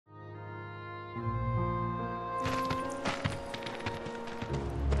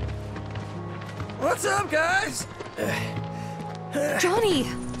What's up, guys? Johnny,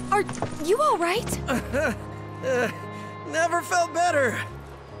 are you all right? Never felt better.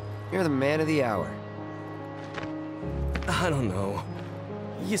 You're the man of the hour. I don't know.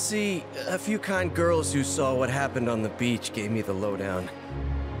 You see, a few kind girls who saw what happened on the beach gave me the lowdown.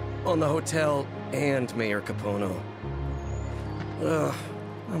 On the hotel and Mayor Capono. Ugh,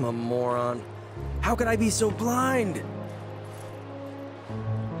 I'm a moron. How could I be so blind?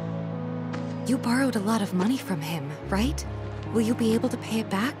 You borrowed a lot of money from him, right? Will you be able to pay it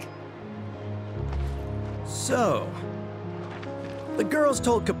back? So, the girls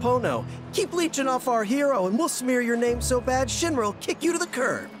told Capono, keep leeching off our hero and we'll smear your name so bad Shinra will kick you to the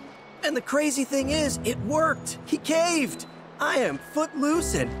curb. And the crazy thing is, it worked. He caved. I am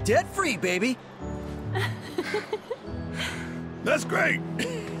footloose and debt-free, baby. That's great.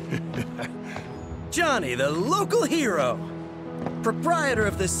 Johnny, the local hero. Proprietor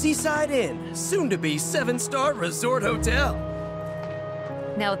of the Seaside Inn, soon-to-be 7-star resort hotel.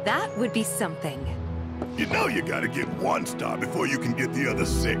 Now that would be something. You know you gotta get 1 star before you can get the other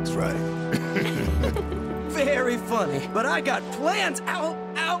 6, right? Very funny, but I got plans. Ow,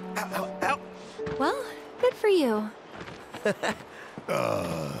 ow, ow, ow, ow. Well, good for you.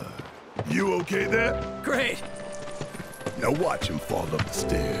 You okay there? Great. Now watch him fall up the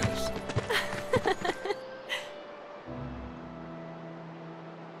stairs.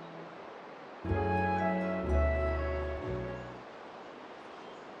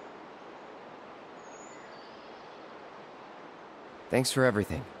 Thanks for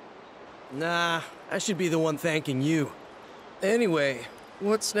everything. Nah, I should be the one thanking you. Anyway,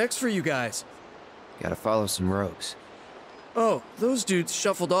 what's next for you guys? Gotta follow some rogues. Oh, those dudes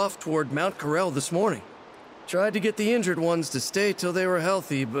shuffled off toward Mount Corel this morning. Tried to get the injured ones to stay till they were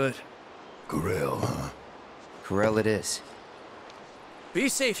healthy, but... Corel, huh? Corel it is. Be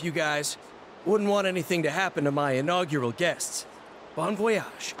safe, you guys. Wouldn't want anything to happen to my inaugural guests. Bon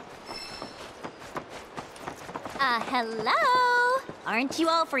voyage. Hello? Aren't you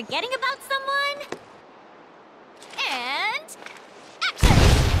all forgetting about someone? And... action!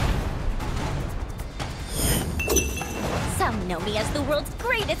 Some know me as the world's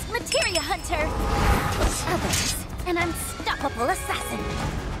greatest materia hunter. Others, an unstoppable assassin.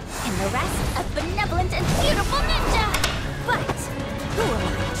 And the rest, a benevolent and beautiful ninja. But who am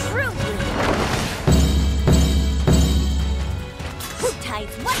I truly? Who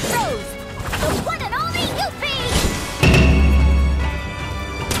ties what rose? The one and only Yuffie!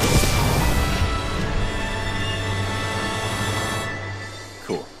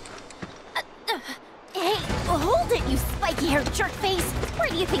 Cool. Hey, hold it, you spiky-haired jerkface! Where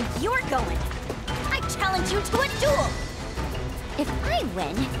do you think you're going? I challenge you to a duel! If I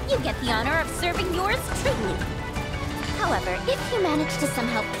win, you get the honor of serving yours truly. However, if you manage to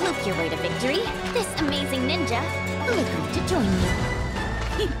somehow fluke your way to victory, this amazing ninja will agree to join you.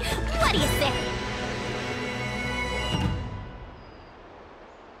 What do you say?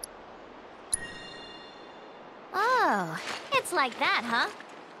 Oh, it's like that, huh?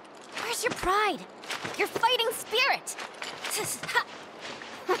 Where's your pride? Your fighting spirit?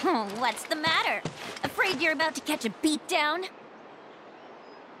 What's the matter? Afraid you're about to catch a beat down?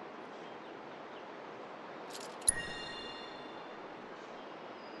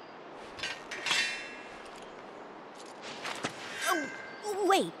 Oh,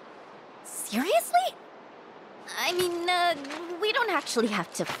 wait. Seriously? I mean, we don't actually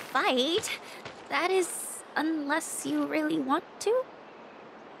have to fight. That is, unless you really want to.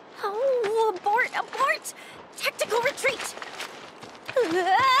 Oh, abort, abort! Tactical retreat!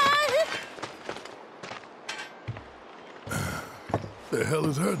 The hell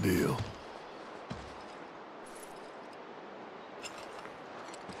is her deal?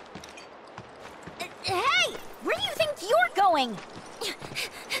 Hey! Where do you think you're going?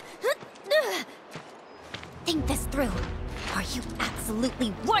 Think this through. Are you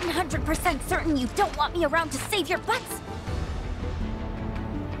absolutely 100% certain you don't want me around to save your butts?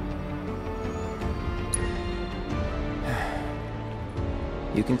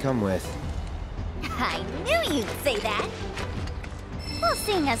 You can come with. I knew you'd say that. Well,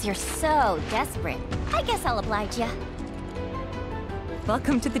 seeing as you're so desperate, I guess I'll oblige ya.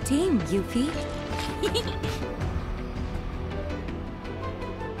 Welcome to the team, Yuffie.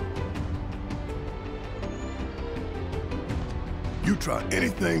 You try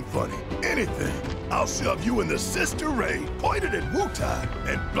anything funny, anything, I'll shove you in the Sister Ray, pointed at Wu-Tai,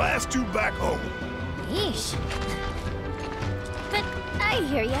 and blast you back home. Yeesh. But I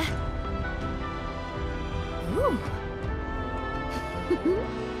hear ya. Ooh.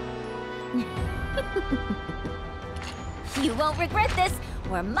 You won't regret this,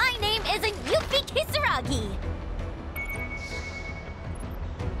 or my name isn't Yuffie Kisaragi!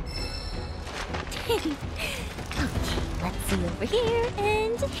 Okay, let's see over here,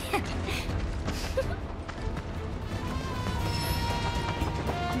 and...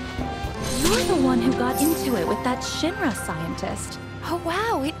 You're the one who got into it with that Shinra scientist. Oh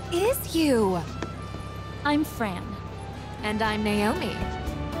wow, it is you! I'm Fran. And I'm Naomi.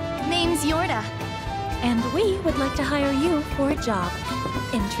 Name's Yorda. And we would like to hire you for a job.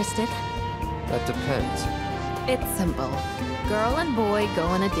 Interested? That depends. It's simple. Girl and boy go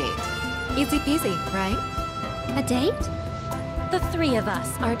on a date. Easy peasy, right? A date? The three of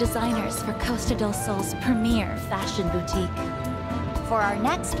us are designers for Costa del Sol's premier fashion boutique. For our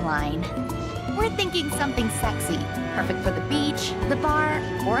next line, we're thinking something sexy. Perfect for the beach, the bar,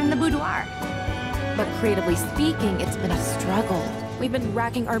 or in the boudoir. But creatively speaking, it's been a struggle. We've been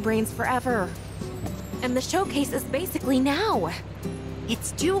racking our brains forever. And the showcase is basically now.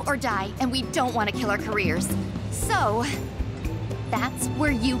 It's do or die, and we don't want to kill our careers. So, that's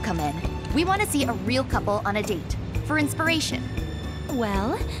where you come in. We want to see a real couple on a date, for inspiration.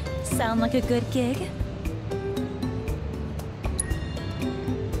 Well, sound like a good gig?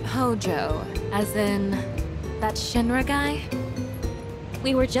 Hojo, as in that Shinra guy?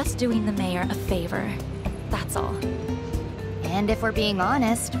 We were just doing the mayor a favor. That's all. And if we're being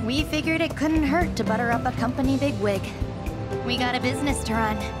honest, we figured it couldn't hurt to butter up a company bigwig. We got a business to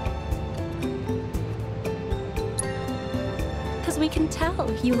run. Because we can tell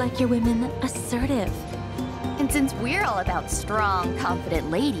you like your women assertive. And since we're all about strong,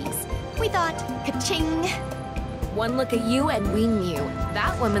 confident ladies, we thought, ka-ching! One look at you and we knew.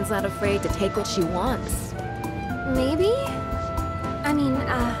 That woman's not afraid to take what she wants. Maybe? I mean,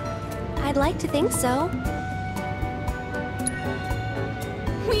 I'd like to think so.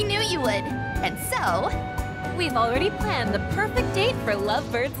 We knew you would! And so... We've already planned the perfect date for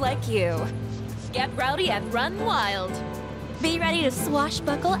lovebirds like you. Get rowdy and run wild. Be ready to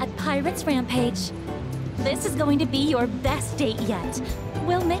swashbuckle at Pirates Rampage. This is going to be your best date yet.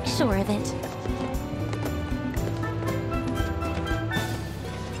 We'll make sure of it.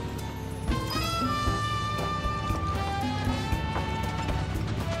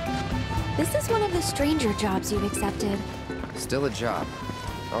 This is one of the stranger jobs you've accepted. Still a job.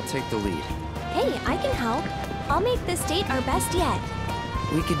 I'll take the lead. Hey, I can help. I'll make this date our best yet.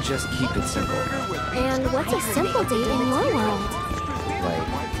 We could just keep it simple. And what's a simple date in your world? Like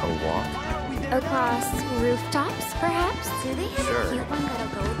a walk? Across rooftops, perhaps? Do they have Sure. a cute one that'll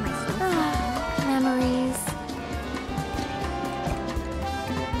go with my stuff? Memories.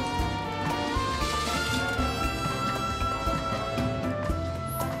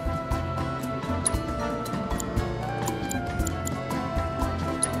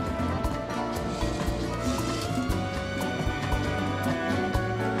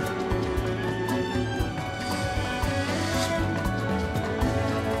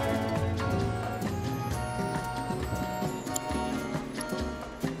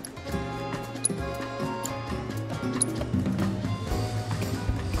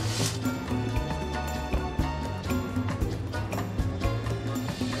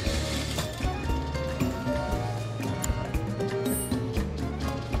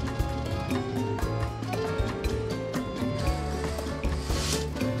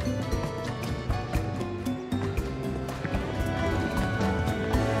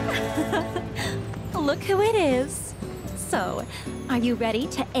 Look who it is. So, are you ready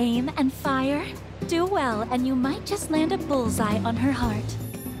to aim and fire? Do well, and you might just land a bullseye on her heart.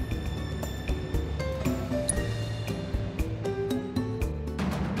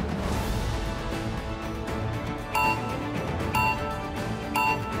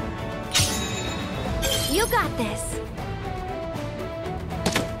 You got this.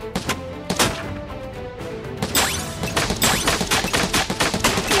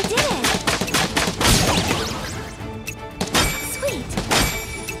 You did it. Sweet.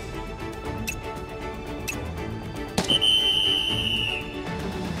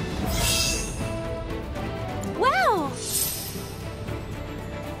 Wow.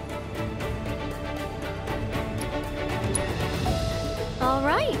 All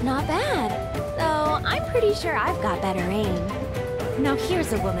right, not bad. Though I'm pretty sure I've got better aim. Now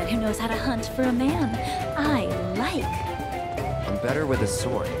here's a woman who knows how to hunt for a man. I like. I'm better with a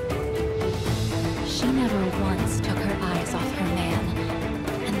sword. She never once took her eyes off her man.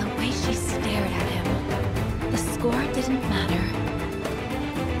 And the way she stared at him. The score didn't matter.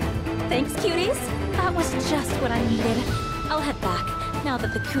 Thanks, cuties. That was just what I needed. I'll head back, now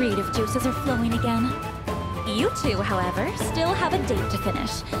that the creative juices are flowing again. You two, however, still have a date to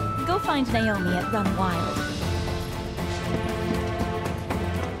finish. Go find Naomi at Run Wild.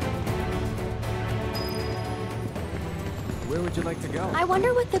 Where would you like to go? I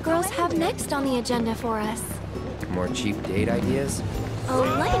wonder what the girls have next on the agenda for us. More cheap date ideas? Oh,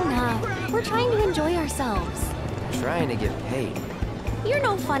 lighten up. We're trying to enjoy ourselves. Trying to get paid. You're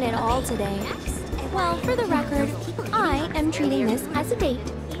no fun at all today. Well, for the record, I am treating this as a date.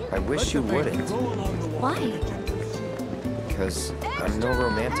 I wish you wouldn't. Why? Because I'm no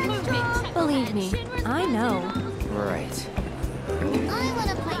romantic. Believe me, I know. Right.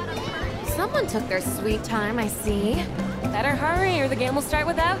 Someone took their sweet time, I see. Better hurry or the game will start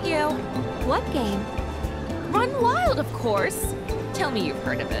without you. What game? Run Wild, of course. Tell me you've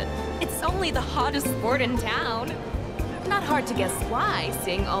heard of it. It's only the hottest sport in town. Not hard to guess why,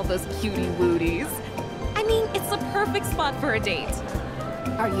 seeing all those cutie wooties. I mean, it's the perfect spot for a date.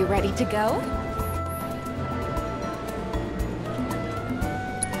 Are you ready to go?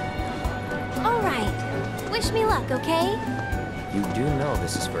 All right. Wish me luck, okay? You do know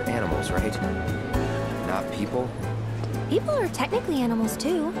this is for animals, right? Not people? People are technically animals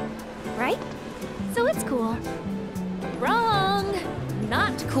too, right? So it's cool. Wrong!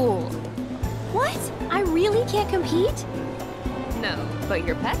 Not cool. What? I really can't compete? No, but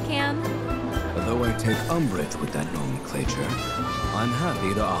your pet can. Although I take umbrage with that nomenclature, I'm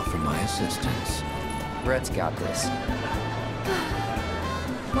happy to offer my assistance. Brett's got this.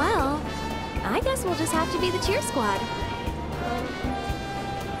 Well, I guess we'll just have to be the cheer squad.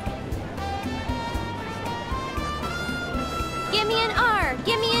 Give me an R,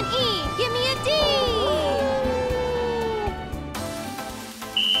 give me an E, give me a D!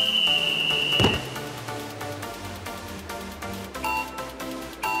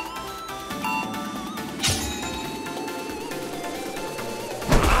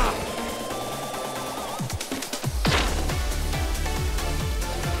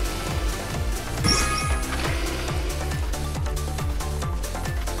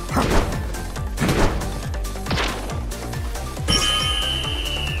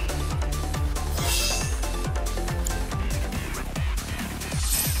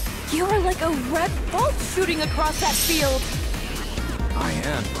 You're like a red bolt shooting across that field. I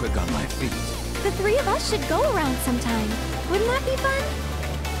am quick on my feet. The three of us should go around sometime. Wouldn't that be fun?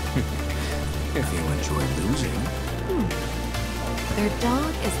 If you enjoy losing. Their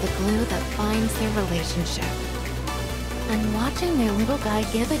dog is the glue that binds their relationship. And watching their little guy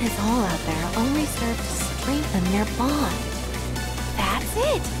give it his all out there only serves to strengthen their bond. That's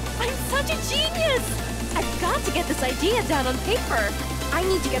it! I'm such a genius! I've got to get this idea down on paper. I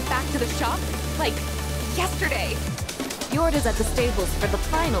need to get back to the shop, like, yesterday. Yord is at the stables for the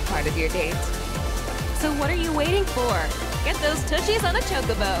final part of your date. So what are you waiting for? Get those tushies on a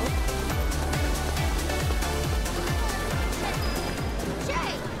chocobo.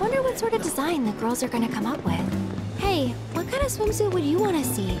 Wonder what sort of design the girls are gonna come up with. Hey, what kind of swimsuit would you want to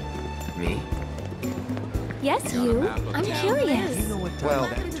see? Me? Yes, you. I'm curious. Well,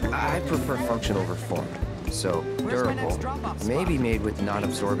 I prefer function over form. So, durable. Maybe made with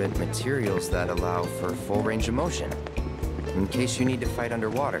non-absorbent materials that allow for full range of motion. In case you need to fight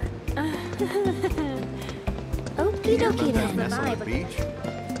underwater. Okie dokie then.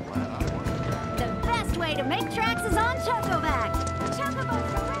 The best way to make tracks is on Chocoback.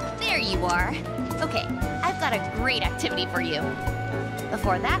 There you are. Okay, I've got a great activity for you.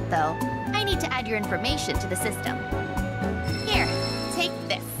 Before that, though, I need to add your information to the system. Here, take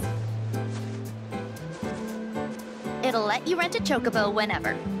this. It'll let you rent a chocobo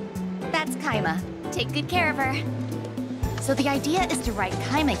whenever. That's Kaima. Take good care of her. So the idea is to ride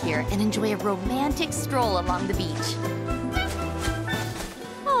Kaima here and enjoy a romantic stroll along the beach.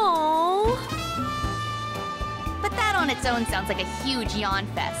 Aww. But that on its own sounds like a huge yawn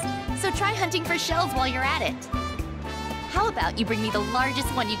fest. So try hunting for shells while you're at it. How about you bring me the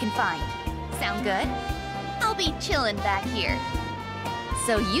largest one you can find? Sound good? I'll be chillin' back here.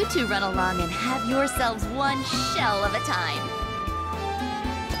 So you two run along and have yourselves one shell of a time.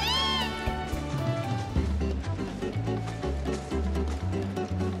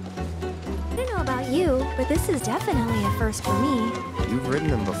 I don't know about you, but this is definitely a first for me. You've ridden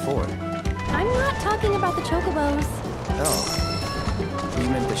them before. I'm not talking about the chocobos. Oh. You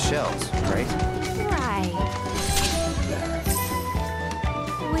meant the shells, right? Right.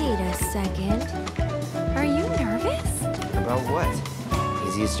 Wait a second. Are you nervous? About what?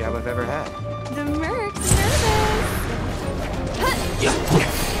 Easiest job I've ever had. The Merc's nervous.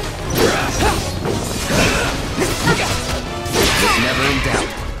 It's never in doubt.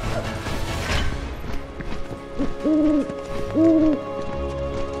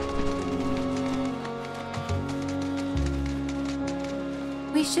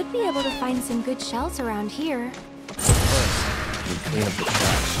 We should be able to find some good shells around here. First, we clean up the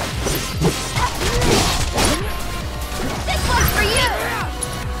trash. This one's for you!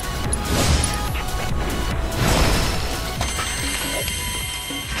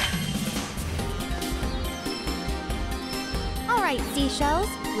 Alright, seashells.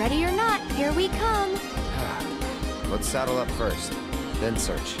 Ready or not, here we come. Let's saddle up first, then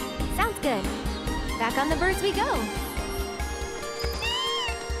search. Sounds good. Back on the birds we go.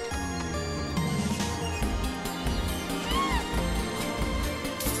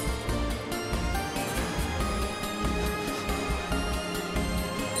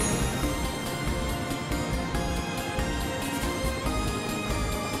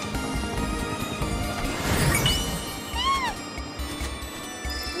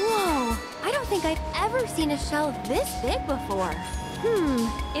 Whoa, I don't think I've ever seen a shell this big before.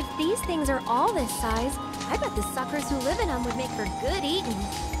 If these things are all this size, I bet the suckers who live in them would make for good eating.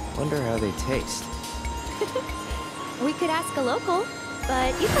 Wonder how they taste. We could ask a local,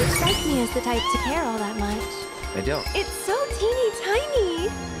 but you don't strike me as the type to care all that much. I don't. It's so teeny tiny.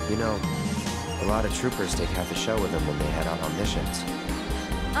 You know, a lot of troopers take half a shell with them when they head out on missions.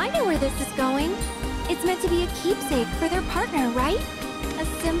 I know where this is going. It's meant to be a keepsake for their partner, right? A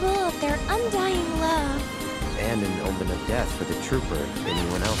symbol of their undying love. And an omen of death for the trooper if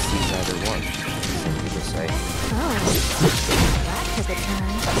anyone else sees either one. Some people say. Oh, that took a turn.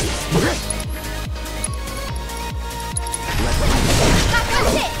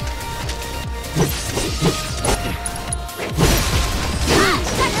 That's it!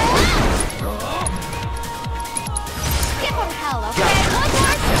 Give him hell, okay? One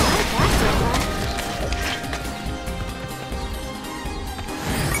more shot!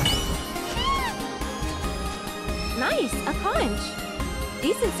 Nice, a conch.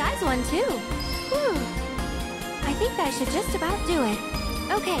 Decent size one, too. Whew. I think that should just about do it.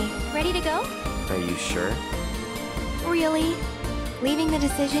 Okay, ready to go? Are you sure? Really? Leaving the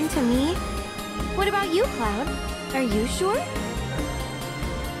decision to me? What about you, Cloud? Are you sure?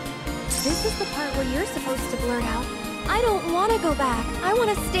 This is the part where you're supposed to blurt out, I don't want to go back. I want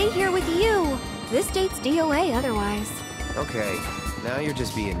to stay here with you. This date's DOA otherwise. Okay, now you're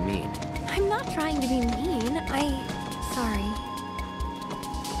just being mean. I'm not trying to be mean. Sorry.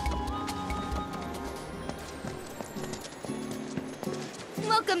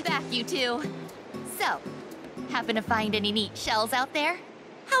 Welcome back, you two. So, happen to find any neat shells out there?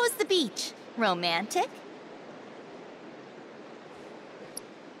 How was the beach? Romantic?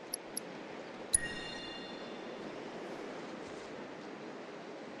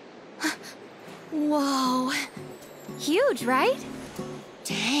 Whoa. Huge, right?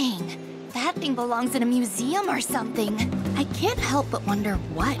 Dang. That thing belongs in a museum or something. I can't help but wonder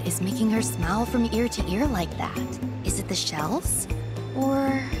what is making her smile from ear to ear like that. Is it the shells?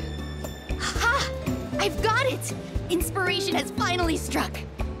 Or... Ha! I've got it! Inspiration has finally struck.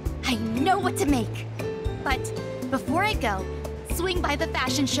 I know what to make. But before I go, swing by the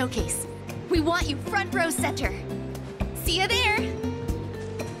fashion showcase. We want you front row center. See you there!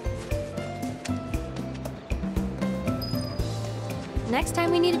 Next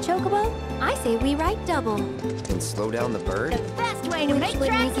time we need a chocobo, I say we ride double. And slow down the bird? The best way to make Which would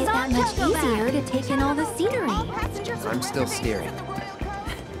tracks make it is that on much Chocobo. easier to take in all the scenery. I'm still steering.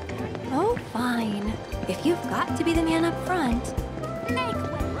 Oh, fine. If you've got to be the man up front. Make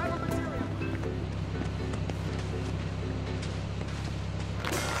way.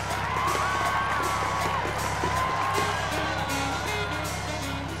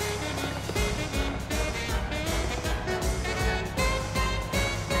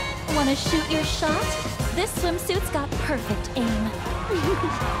 Wanna shoot your shot? This swimsuit's got perfect aim.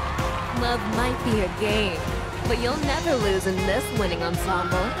 Love might be a game, but you'll never lose in this winning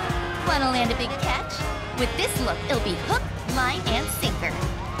ensemble. Wanna land a big catch? With this look, it'll be hook, line, and sinker.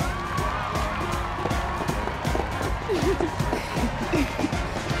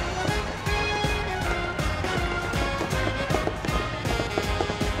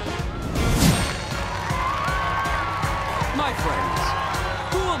 My friends,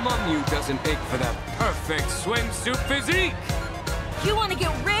 who among you doesn't ache for that perfect swimsuit physique? You wanna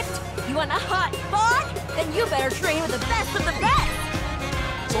get ripped? You want a hot bod? Then you better train with the best of the best!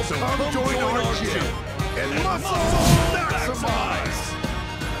 So come join our gym and muscle maximize!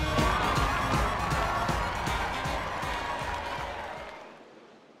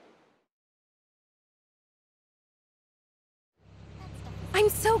 I'm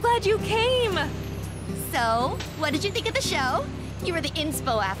so glad you came! So, what did you think of the show? You were the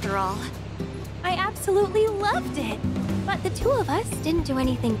inspo after all. I absolutely loved it. But the two of us didn't do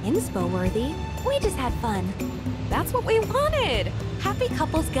anything inspo-worthy. We just had fun. That's what we wanted! Happy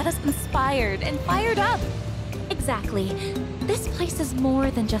couples get us inspired and fired up. Exactly. This place is more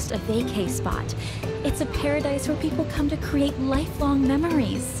than just a vacay spot. It's a paradise where people come to create lifelong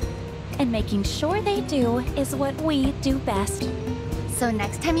memories. And making sure they do is what we do best. So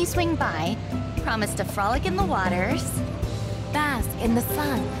next time you swing by, promise to frolic in the waters, Bask in the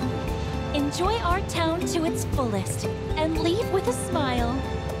sun. Enjoy our town to its fullest, and leave with a smile.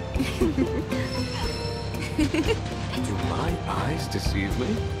 Do my eyes deceive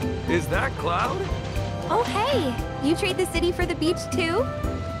me? Is that Cloud? Oh, hey! You trade the city for the beach, too?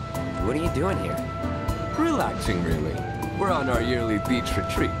 What are you doing here? Relaxing, really. We're on our yearly beach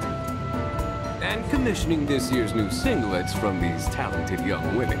retreat. And commissioning this year's new singlets from these talented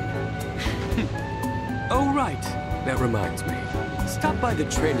young women. Oh, right. That reminds me. Stop by the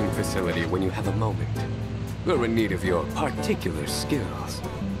training facility when you have a moment. We're in need of your particular skills.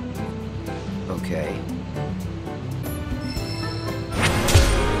 Okay.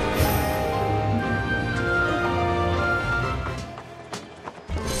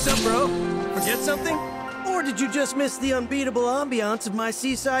 Sup, bro? Forget something? Or did you just miss the unbeatable ambiance of my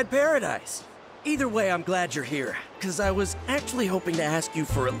seaside paradise? Either way, I'm glad you're here, because I was actually hoping to ask you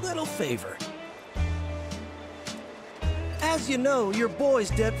for a little favor. As you know, your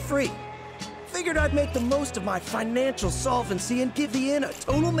boy's debt-free. Figured I'd make the most of my financial solvency and give the inn a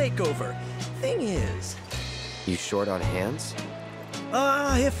total makeover. Thing is... You short on hands?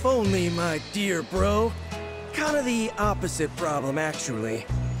 if only, my dear bro. Kinda the opposite problem, actually.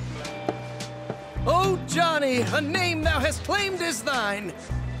 Oh, Johnny, a name thou hast claimed is thine.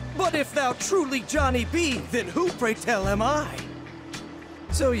 But if thou truly Johnny be, then who, pray tell, am I?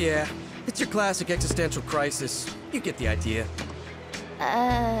 So yeah, it's your classic existential crisis. You get the idea.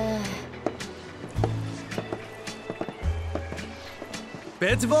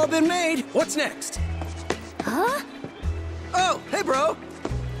 Beds have all been made. What's next? huh? Oh, hey, bro.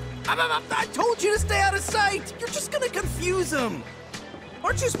 I told you to stay out of sight. You're just gonna confuse them.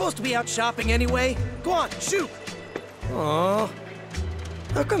 Aren't you supposed to be out shopping anyway? Go on, shoot. Aw.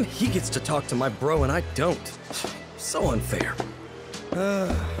 How come he gets to talk to my bro and I don't? So unfair.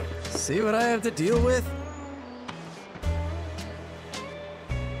 See what I have to deal with?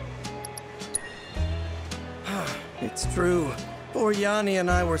 It's true. Poor Yanni and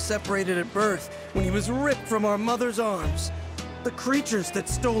I were separated at birth when he was ripped from our mother's arms. The creatures that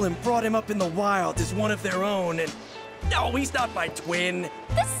stole him brought him up in the wild as one of their own, and... No, he's not my twin.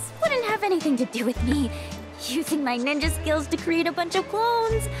 This wouldn't have anything to do with me using my ninja skills to create a bunch of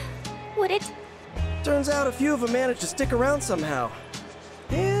clones, would it? Turns out a few of them managed to stick around somehow.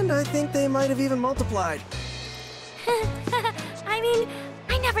 And I think they might have even multiplied. I mean,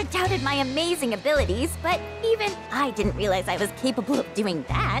 I never doubted my amazing abilities, but even I didn't realize I was capable of doing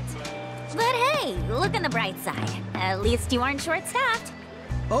that. But hey, look on the bright side. At least you aren't short-staffed.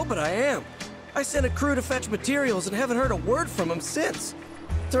 Oh, but I am. I sent a crew to fetch materials and haven't heard a word from them since.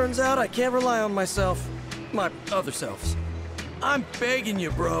 Turns out I can't rely on myself. My other selves. I'm begging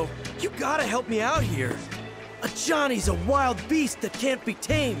you, bro. You gotta help me out here. A Johnny's a wild beast that can't be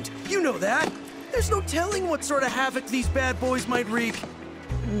tamed. You know that. There's no telling what sort of havoc these bad boys might wreak.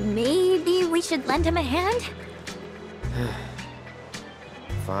 Maybe we should lend him a hand?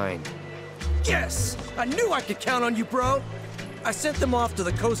 Fine. Yes! I knew I could count on you, bro! I sent them off to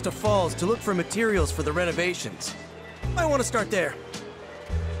the Costa Falls to look for materials for the renovations. I want to start there.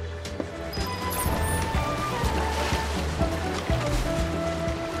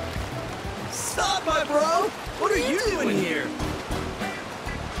 Stop, my bro! What are you doing here?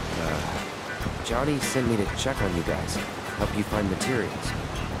 Johnny sent me to check on you guys. Help you find materials.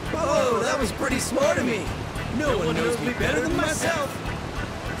 Whoa, that was pretty smart of me. No one knows me better than myself.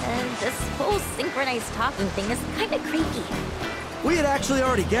 And this whole synchronized talking thing is kinda creepy. We had actually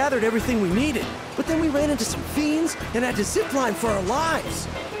already gathered everything we needed, but then we ran into some fiends and had to zipline for our lives.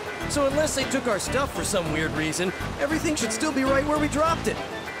 So unless they took our stuff for some weird reason, everything should still be right where we dropped it.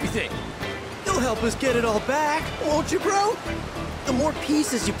 You think? You'll help us get it all back, won't you, bro? The more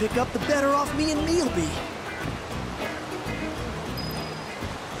pieces you pick up, the better off me and me'll be.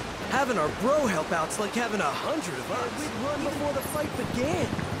 Having our bro help out's like having 100 of us. We'd run before the fight began.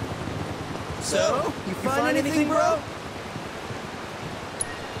 So, you find anything, bro?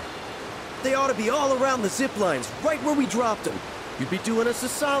 They ought to be all around the zip lines, right where we dropped them. You'd be doing us a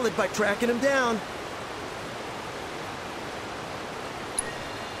solid by tracking them down.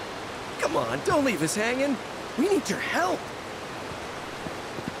 Come on, don't leave us hanging. We need your help.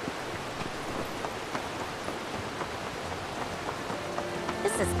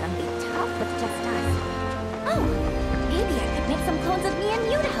 This is gonna be tough with just us. Oh, maybe I could make some clones of me and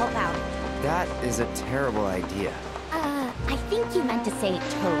you to help out. That is a terrible idea. I think you meant to say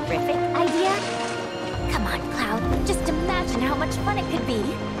terrific idea. Come on, Cloud. Just imagine how much fun it could be.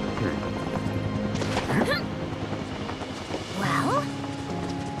 Well,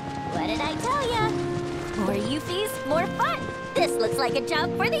 what did I tell ya? More Euphies, more fun. This looks like a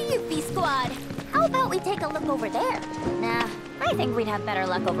job for the Euphy squad. How about we take a look over there? Nah, I think we'd have better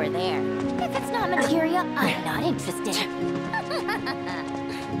luck over there. If it's not materia, I'm not interested.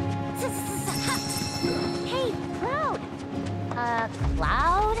 Hey, Cloud.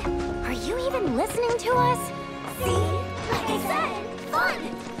 Cloud? Are you even listening to us? See? Like I said, fun!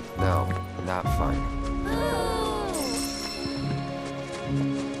 No, not fun.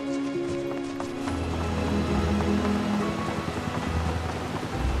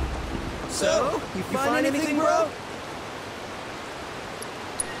 So, you find anything, bro?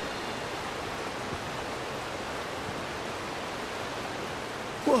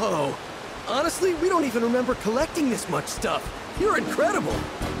 Whoa! Honestly, we don't even remember collecting this much stuff. You're incredible!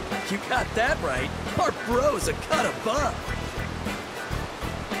 You got that right. Our bro's a cut above.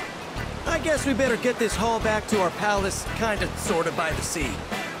 I guess we better get this haul back to our palace, kinda, sorta by the sea.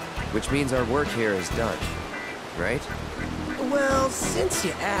 Which means our work here is done, right? Well, since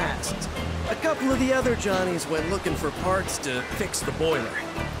you asked, a couple of the other Johnnies went looking for parts to fix the boiler.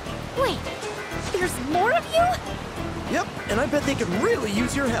 Wait, there's more of you? Yep, and I bet they could really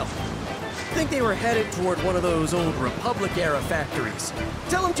use your help. Think they were headed toward one of those old Republic-era factories.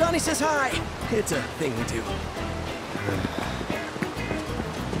 Tell them Johnny says hi. It's a thing we do.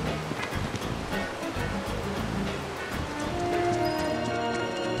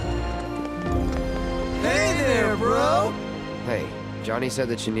 Hey there, bro! Hey, Johnny said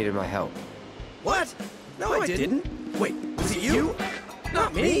that you needed my help. What? No, I didn't. Wait, was it you?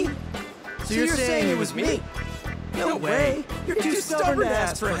 Not me? So you're saying it was me? No way. You're too stubborn to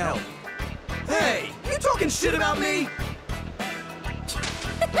ask for help. Hey, you talking shit about me?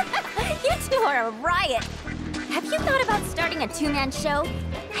 You two are a riot. Have you thought about starting a two-man show?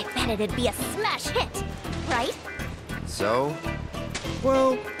 I bet it'd be a smash hit, right? So?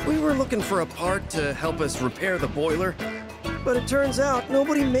 Well, we were looking for a part to help us repair the boiler, but it turns out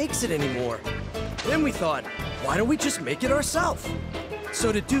nobody makes it anymore. Then we thought, why don't we just make it ourselves?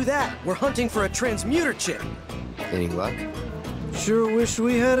 So to do that, we're hunting for a transmuter chip. Any luck? Sure wish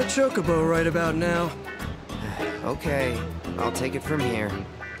we had a chocobo right about now. Okay, I'll take it from here.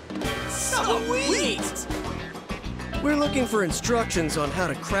 Sweet! We're looking for instructions on how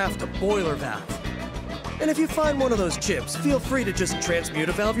to craft a boiler valve. And if you find one of those chips, feel free to just transmute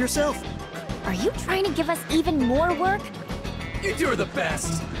a valve yourself. Are you trying to give us even more work? You two are the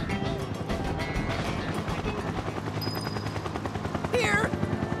best. Here!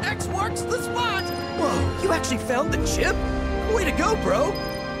 X marks the spot! Whoa, you actually found the chip? Way to go, bro!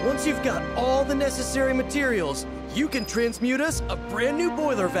 Once you've got all the necessary materials, you can transmute us a brand new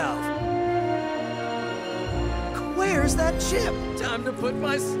boiler valve. Where's that chip? Time to put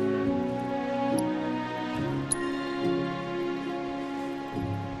my...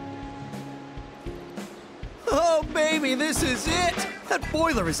 Oh, baby, this is it! That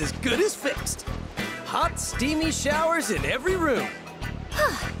boiler is as good as fixed. Hot, steamy showers in every room.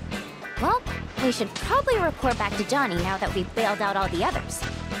 Well, we should probably report back to Johnny now that we've bailed out all the others.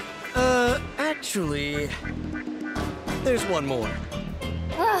 Actually... There's one more.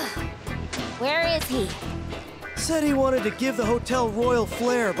 Where is he? Said he wanted to give the hotel royal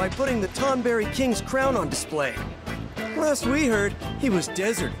flair by putting the Tonberry King's crown on display. Last we heard, he was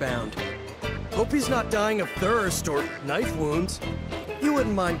desert-bound. Hope he's not dying of thirst or knife wounds. You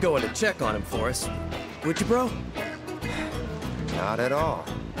wouldn't mind going to check on him for us, would you, bro? Not at all.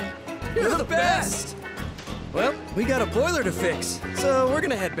 You're the best! Well, we got a boiler to fix, so we're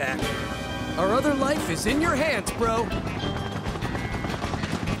gonna head back. Our other life is in your hands, bro.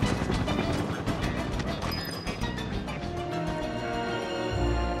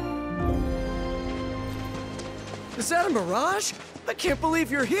 Is that a mirage? I can't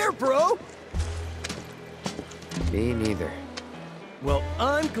believe you're here, bro! Me neither. Well,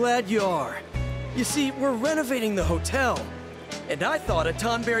 I'm glad you are. You see, we're renovating the hotel. And I thought a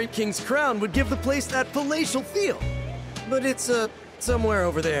Tonberry King's crown would give the place that palatial feel. But it's, somewhere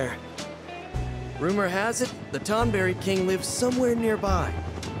over there. Rumor has it, the Tonberry King lives somewhere nearby.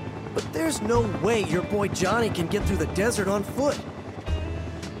 But there's no way your boy Johnny can get through the desert on foot.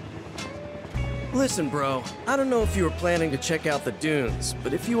 Listen, bro, I don't know if you were planning to check out the dunes,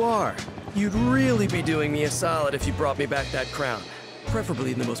 but if you are, you'd really be doing me a solid if you brought me back that crown.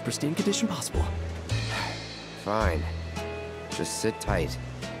 Preferably in the most pristine condition possible. Fine. Just sit tight.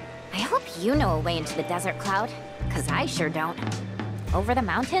 I hope you know a way into the desert, Cloud, because I sure don't. Over the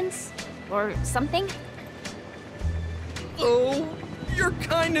mountains? Or something? Oh, Your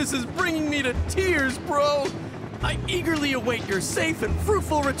kindness is bringing me to tears, bro. I eagerly await your safe and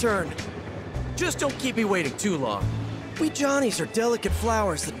fruitful return. Just don't keep me waiting too long. We Johnnies are delicate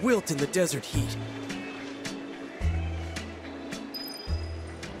flowers that wilt in the desert heat.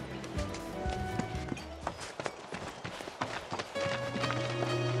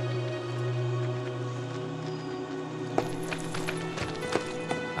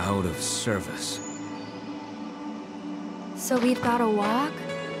 Out of service. So we've got to walk?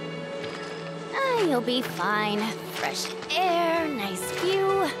 You'll be fine. Fresh air, nice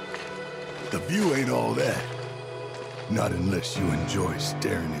view. The view ain't all that. Not unless you enjoy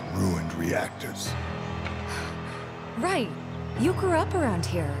staring at ruined reactors. Right. You grew up around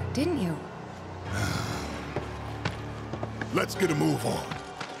here, didn't you? Let's get a move on.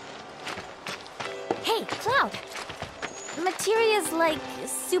 Hey, Cloud. Materia's like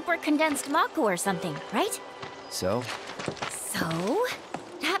super condensed Mako or something, right? So? So?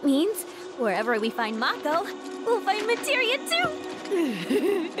 That means wherever we find Mako, we'll find Materia too!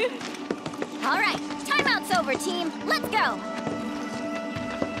 Alright, timeout's over, team. Let's go!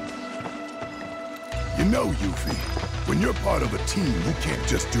 You know, Yuffie, when you're part of a team, you can't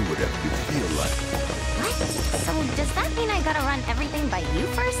just do whatever you feel like. What? So does that mean I gotta run everything by you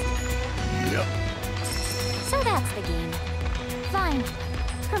first? Yep. So that's the game. Fine.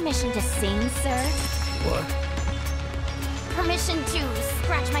 Permission to sing, sir? What? Permission to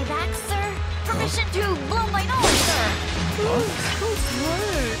scratch my back, sir? Permission to blow my nose, sir?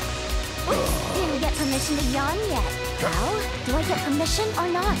 Didn't get permission to yawn yet. Well, do I get permission or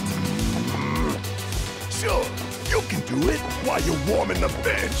not? Sure, you can do it while you're warming the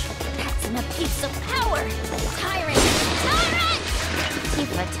bench. That's an abuse of power! Tyrant! Tyrant!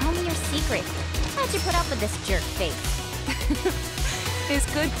 Tifa, tell me your secret. How'd you put up with this jerk face? His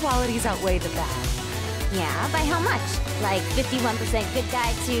good qualities outweigh the bad. Yeah, by how much? Like 51% good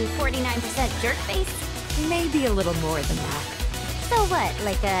guy to 49% jerk face? Maybe a little more than that. So what,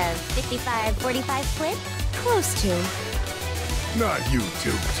 like a 55-45 split? Close to. Not you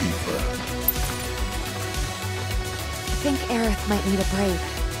too, Tifa. I think Aerith might need a break.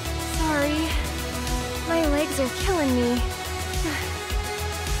 Sorry. My legs are killing me.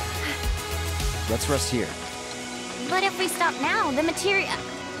 Let's rest here. But if we stop now, the mystery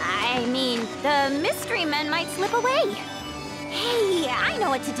men might slip away. Hey, I know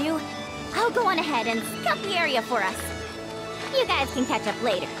what to do. I'll go on ahead and scout the area for us. You guys can catch up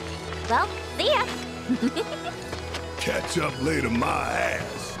later. Well, see ya. Catch up later, my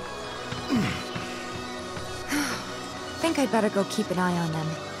ass. Think I'd better go keep an eye on them.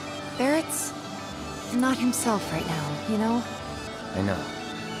 Barrett's not himself right now, you know? I know.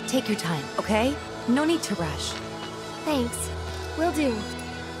 Take your time, okay? No need to rush. Thanks. Will do.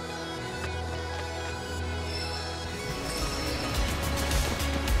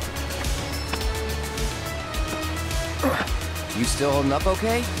 You still holding up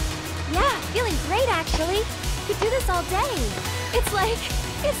okay? Yeah, feeling great actually. Could do this all day. It's like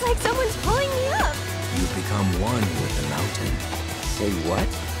someone's pulling me up. You become one with the mountain. Say what?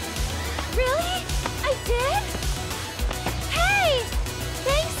 Really? I did? Hey!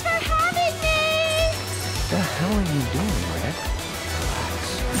 Thanks for having me! The hell are you doing, Red?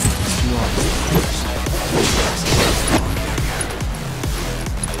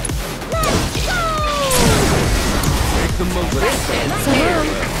 Let's go! Make the most of it.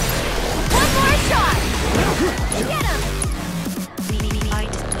 One more shot! Get him!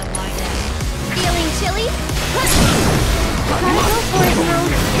 Feeling chilly? Gotta go for it, girl.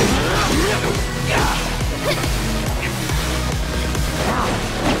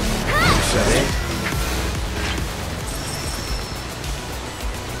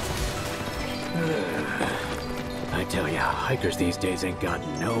 I tell ya, hikers these days ain't got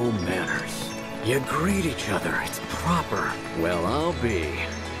no manners. You greet each other, it's proper. Well, I'll be.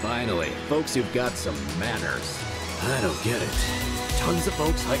 Finally, folks who've got some manners. I don't get it. Tons of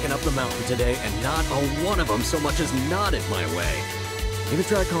folks hiking up the mountain today, and not a one of them so much as nodded my way. Even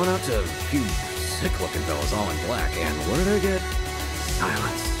tried calling out to a few sick-looking fellas all in black, and what did I get?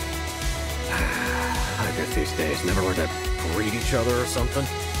 Silence. Hikers these days never learn to greet each other or something.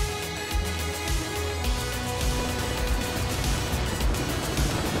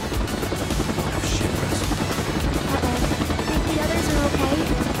 Think the others are okay?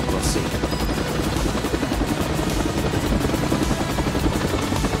 We'll see.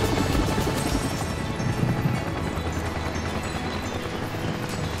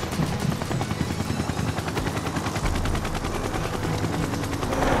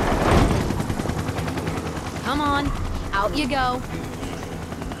 Come on, out you go.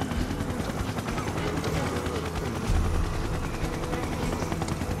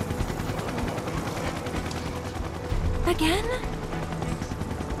 Again?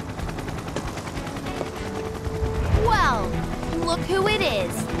 Well, look who it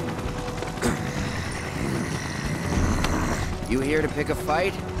is. You here to pick a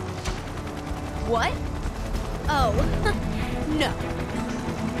fight? What? Oh, no.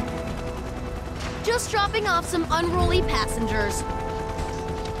 Just dropping off some unruly passengers.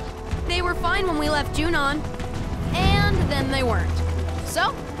 They were fine when we left Junon, and then they weren't.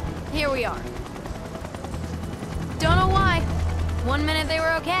 So, here we are. Don't know why. One minute they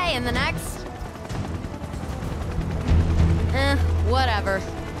were okay, and the next... whatever.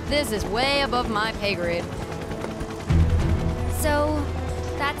 This is way above my pay grade. So,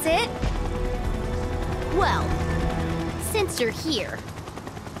 that's it? Well, since you're here...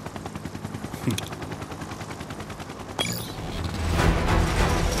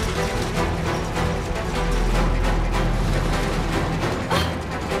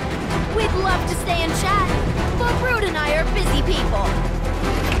 We'd love to stay and chat, but Brood and I are busy people.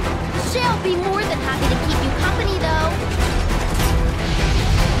 She'll be more than happy to keep you company, though.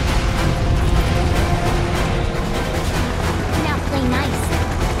 Now play nice,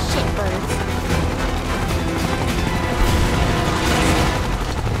 shitbirds.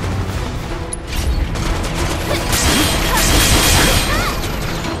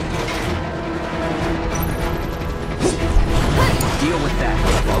 Deal with that.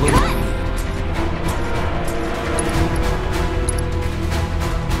 Follow me.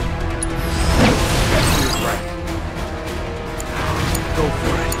 Go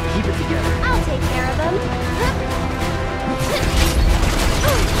for it. Keep it together. I'll take care of them.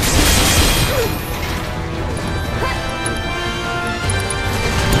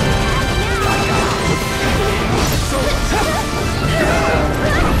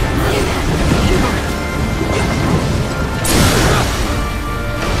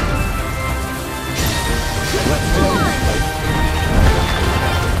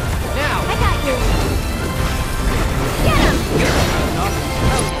 I got you. Get him!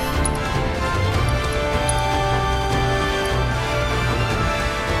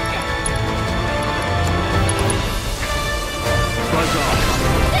 Buzz off.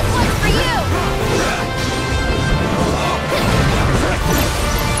 This one's for you!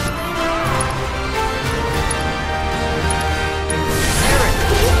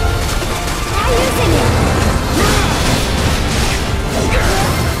 Try using it!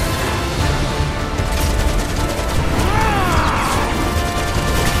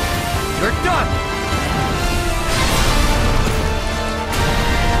 You're done.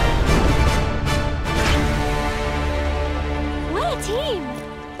 What a team!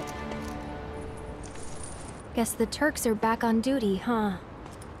 Guess the Turks are back on duty, huh?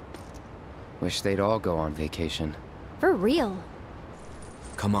 Wish they'd all go on vacation. For real.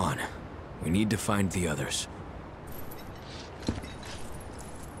 Come on. We need to find the others.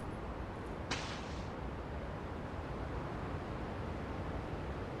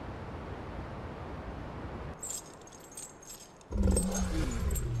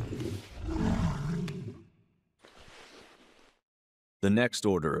 The next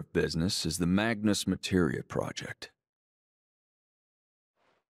order of business is the Magnus Materia Project.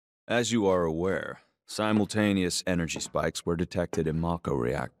 As you are aware, simultaneous energy spikes were detected in Mako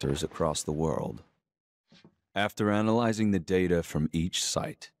reactors across the world. After analyzing the data from each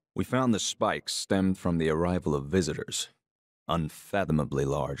site, we found the spikes stemmed from the arrival of visitors, unfathomably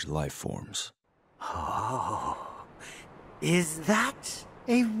large life forms. Oh, is that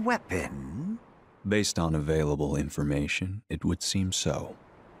a weapon? Based on available information, it would seem so.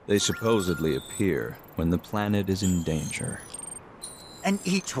 They supposedly appear when the planet is in danger. And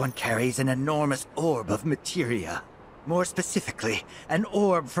each one carries an enormous orb of materia. More specifically, an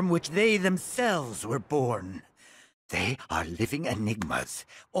orb from which they themselves were born. They are living enigmas,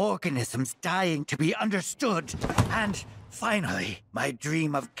 organisms dying to be understood. And finally, my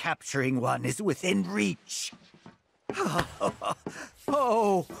dream of capturing one is within reach.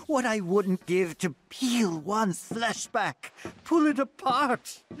 Oh, what I wouldn't give to peel one's flesh back, pull it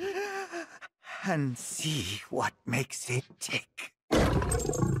apart, and see what makes it tick.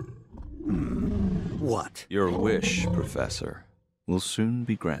 What? Your wish, Professor, will soon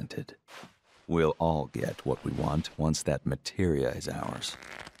be granted. We'll all get what we want once that materia is ours.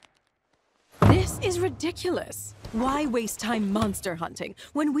 This is ridiculous. Why waste time monster hunting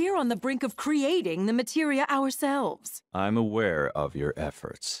when we're on the brink of creating the materia ourselves? I'm aware of your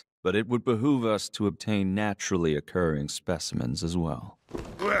efforts, but it would behoove us to obtain naturally occurring specimens as well.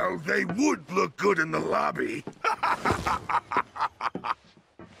 Well, they would look good in the lobby.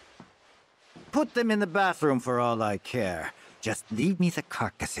 Put them in the bathroom for all I care. Just leave me the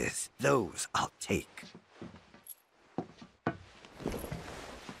carcasses. Those I'll take.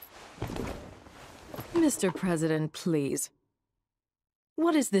 Mr. President, please.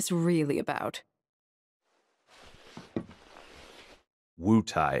 What is this really about?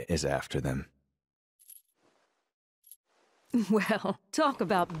 Wutai is after them. Well, talk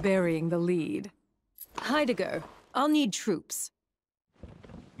about burying the lead. Heidegger, I'll need troops.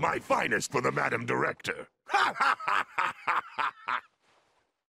 My finest for the Madam Director.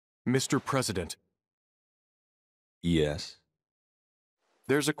 Mr. President. Yes?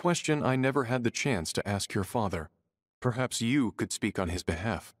 There's a question I never had the chance to ask your father. Perhaps you could speak on his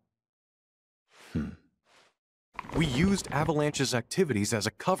behalf. We used Avalanche's activities as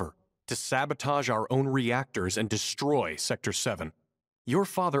a cover to sabotage our own reactors and destroy Sector 7. Your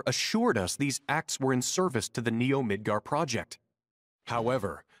father assured us these acts were in service to the Neo-Midgar project.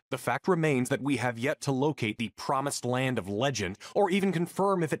 However, the fact remains that we have yet to locate the promised land of legend, or even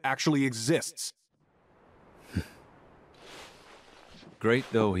confirm if it actually exists. Great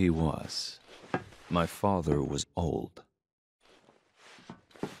though he was, my father was old.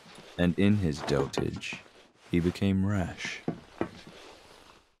 And in his dotage, he became rash.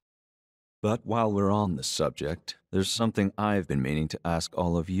 But while we're on the subject, there's something I've been meaning to ask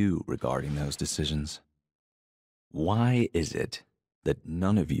all of you regarding those decisions. Why is it that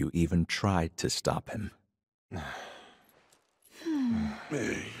none of you even tried to stop him?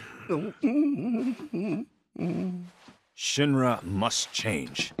 Shinra must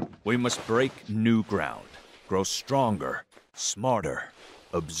change. We must break new ground, grow stronger, smarter,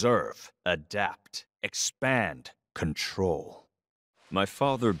 observe, adapt, expand, control. My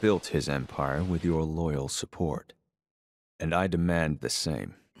father built his empire with your loyal support, and I demand the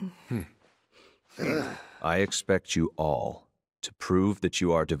same. I expect you all to prove that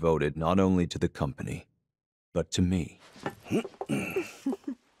you are devoted not only to the company, but to me.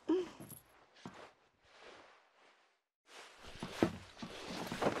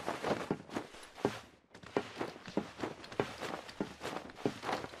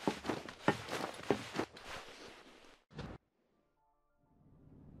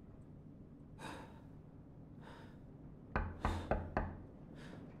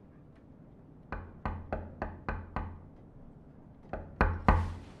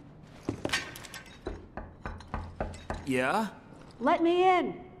 Yeah? Let me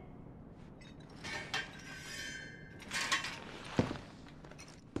in!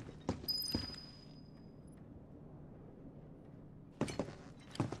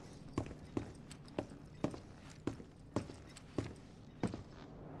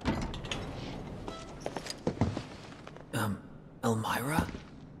 Elmira?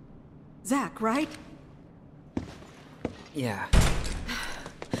 Zach, right? Yeah.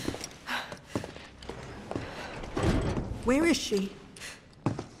 Where is she?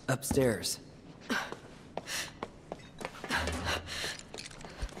 Upstairs.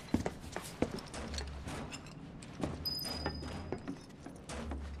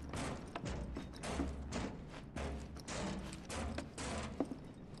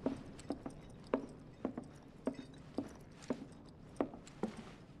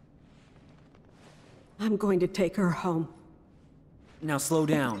 I'm going to take her home. Now slow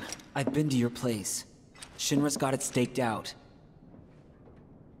down. I've been to your place. Shinra's got it staked out.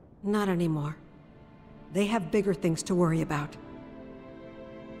 Not anymore. They have bigger things to worry about.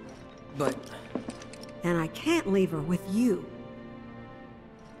 But... And I can't leave her with you.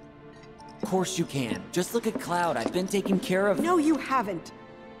 Of course you can. Just look at Cloud. I've been taking care of... No, you haven't.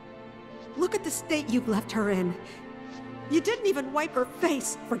 Look at the state you've left her in. You didn't even wipe her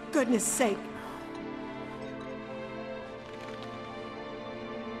face, for goodness sake.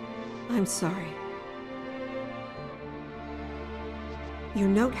 I'm sorry. Your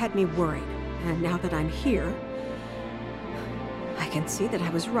note had me worried, and now that I'm here, I can see that I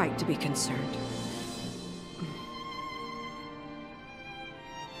was right to be concerned.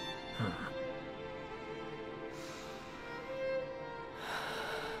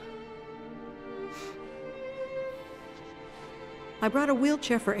 I brought a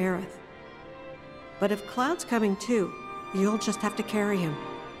wheelchair for Aerith. But if Cloud's coming too, you'll just have to carry him.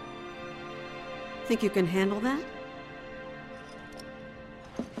 Think you can handle that?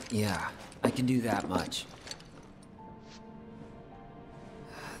 Yeah, I can do that much.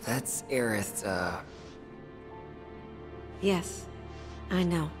 That's Aerith's, Yes, I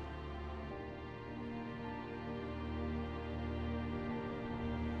know.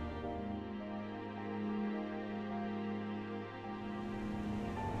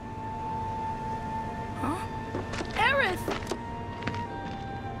 Huh? Aerith!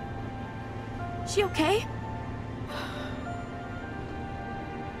 She okay?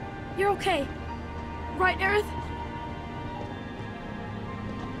 You're okay. Right, Aerith?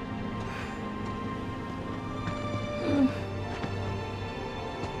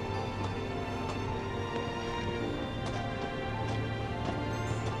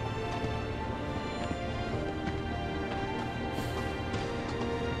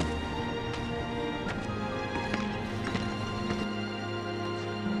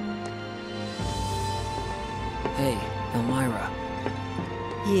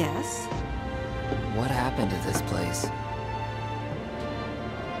 Yes? What happened to this place?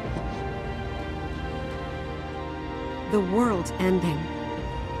 The world's ending.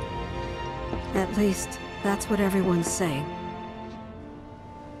 At least, that's what everyone's saying.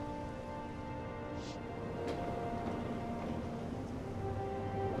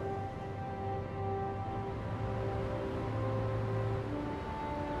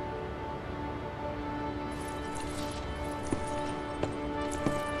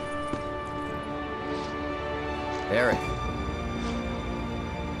 Eric.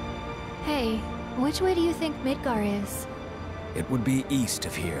 Hey, which way do you think Midgar is? It would be east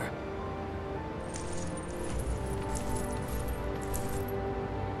of here.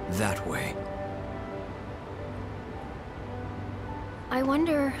 That way. I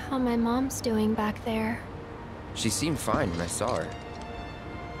wonder how my mom's doing back there. She seemed fine when I saw her.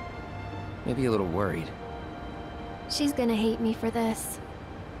 Maybe a little worried. She's gonna hate me for this.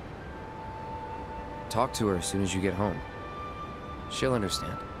 Talk to her as soon as you get home. She'll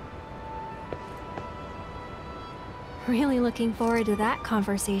understand. Really looking forward to that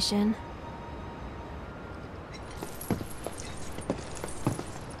conversation.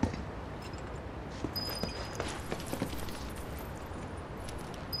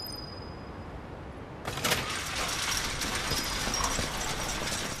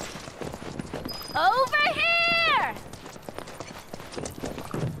 Over here!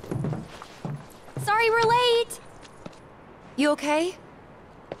 Sorry we're late! You okay?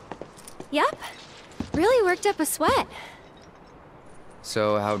 Yep. Really worked up a sweat.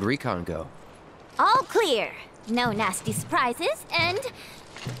 So, how'd recon go? All clear. No nasty surprises, and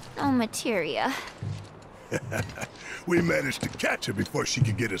no materia. We managed to catch her before she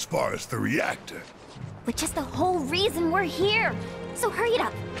could get as far as the reactor. Which is the whole reason we're here. So hurry it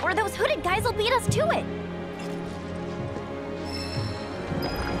up, or those hooded guys will beat us to it.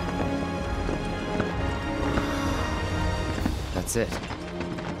 That's it.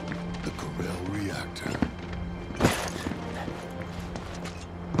 The Corel reactor.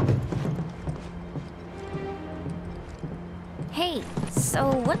 Hey,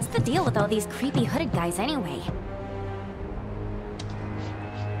 so what's the deal with all these creepy hooded guys anyway?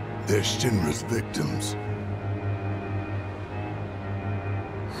 They're Shinra's victims.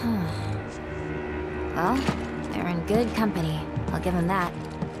 Well, they're in good company. I'll give them that.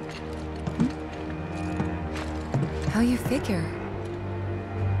 How you figure?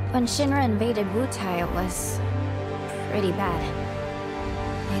 When Shinra invaded Wutai, it was pretty bad.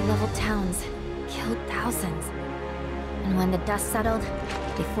 They leveled towns, killed thousands. And when the dust settled,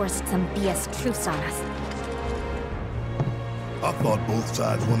 they forced some BS truce on us. I thought both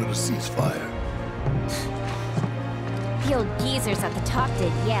sides wanted a ceasefire. The old geezers at the top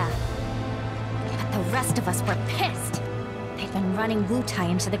did, yeah. But the rest of us were pissed. They'd been running Wutai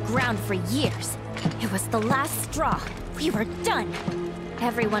into the ground for years. It was the last straw. We were done.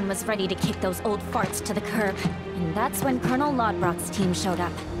 Everyone was ready to kick those old farts to the curb. And that's when Colonel Lodbrok's team showed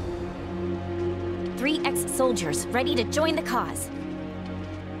up. 3 ex-soldiers ready to join the cause.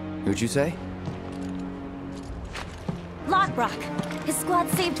 Who'd you say? Lodbrok. His squad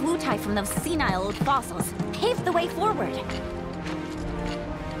saved Wutai from those senile old fossils, paved the way forward.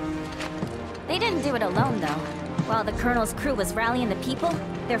 They didn't do it alone, though. While the Colonel's crew was rallying the people,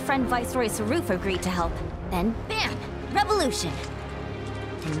 their friend Viceroy Saruf agreed to help. Then, bam! Revolution!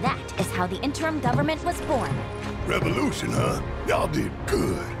 And that is how the interim government was born. Revolution, huh? Y'all did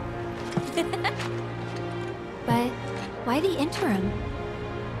good. But why the interim?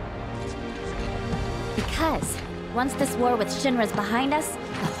 Because once this war with Shinra's behind us,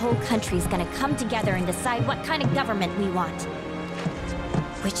 the whole country's gonna come together and decide what kind of government we want.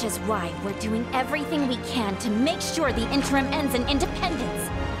 Which is why we're doing everything we can to make sure the interim ends in independence.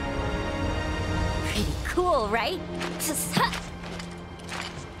 Pretty cool, right?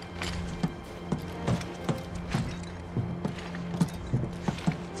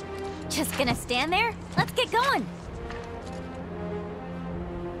 Just gonna stand there? Let's get going!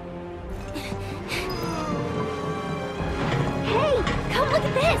 Hey! Come look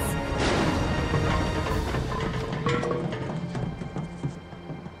at this!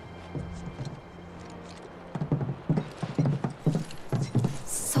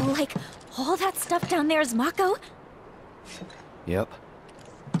 So, like, all that stuff down there is Mako? Yep.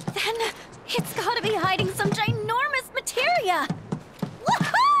 Then it's gotta be hiding some ginormous materia!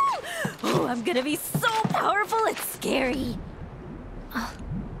 Woohoo! Oh, I'm gonna be so powerful, it's scary.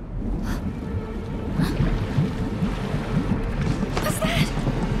 What's that?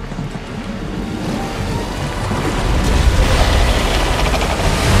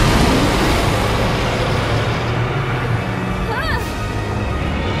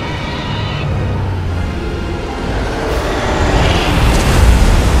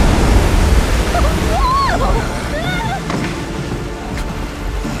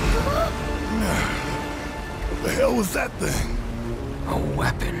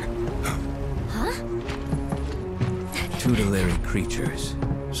 tutelary creatures,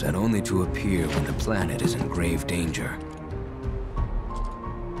 said only to appear when the planet is in grave danger.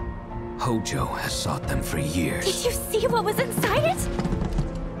 Hojo has sought them for years. Did you see what was inside it?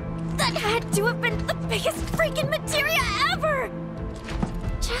 That had to have been the biggest freaking materia ever!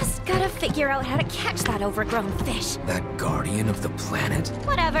 Just gotta figure out how to catch that overgrown fish. That guardian of the planet?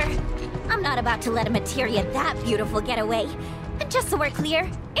 Whatever. I'm not about to let a materia that beautiful get away. And just so we're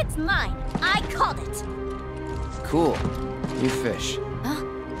clear, it's mine. I called it. Cool. New fish. Huh?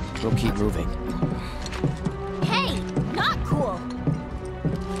 We'll keep moving. Hey, not cool.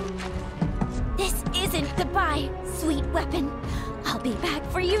 This isn't goodbye, sweet weapon. I'll be back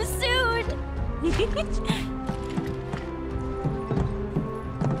for you soon.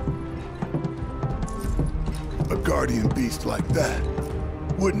 A guardian beast like that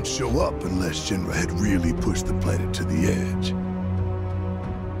wouldn't show up unless Shinra had really pushed the planet to the edge.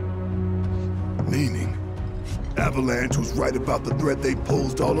 Meaning, Avalanche was right about the threat they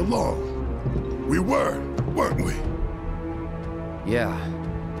posed all along. We were, weren't we? Yeah.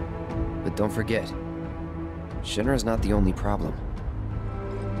 But don't forget, Shinra's not the only problem.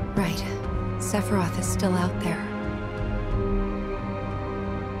 Right. Sephiroth is still out there.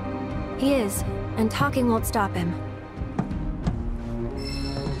 He is, and talking won't stop him.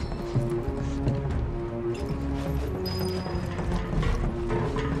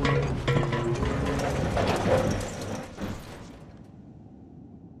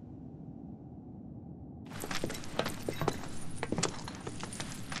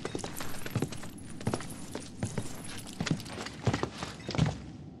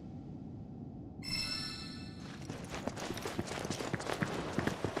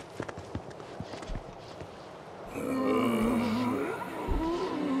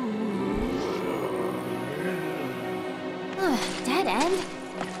 Dead end?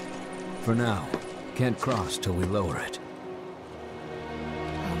 For now. Can't cross till we lower it.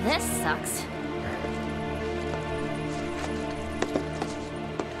 Well, this sucks.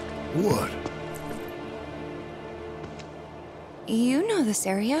 What? You know this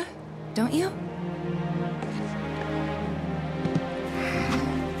area, don't you?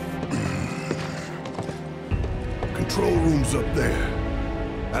 Control room's up there,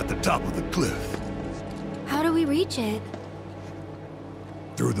 at the top of the cliff. How do we reach it?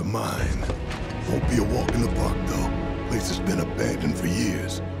 Through the mine. Won't be a walk in the park, though. Place has been abandoned for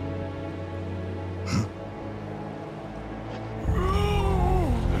years.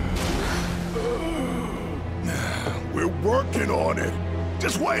 We're working on it.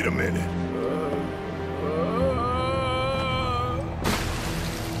 Just wait a minute.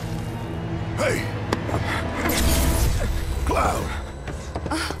 Hey! Cloud!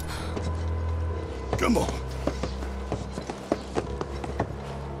 Come on.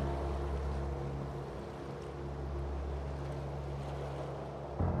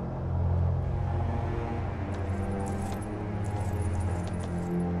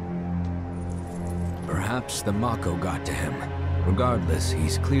 Perhaps the Mako got to him. Regardless,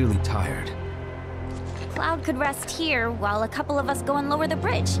 he's clearly tired. Cloud could rest here while a couple of us go and lower the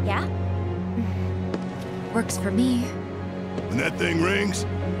bridge, yeah? Works for me. When that thing rings,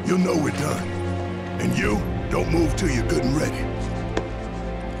 you'll know we're done. And you, don't move till you're good and ready.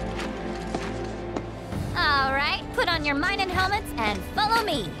 All right, put on your mining helmets and follow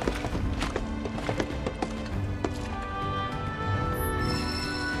me.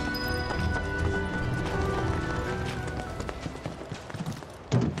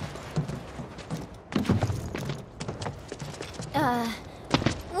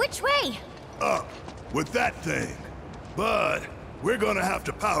 Which way? Up, with that thing. But we're gonna have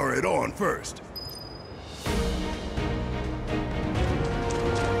to power it on first.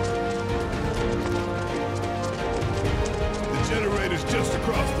 The generator's just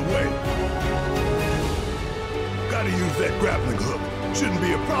across the way. Gotta use that grappling hook. Shouldn't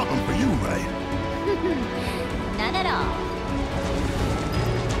be a problem for you, right? None at all.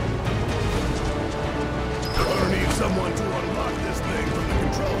 Gonna need someone to unlock this thing from the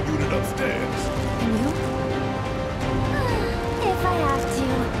control unit upstairs. If I have to.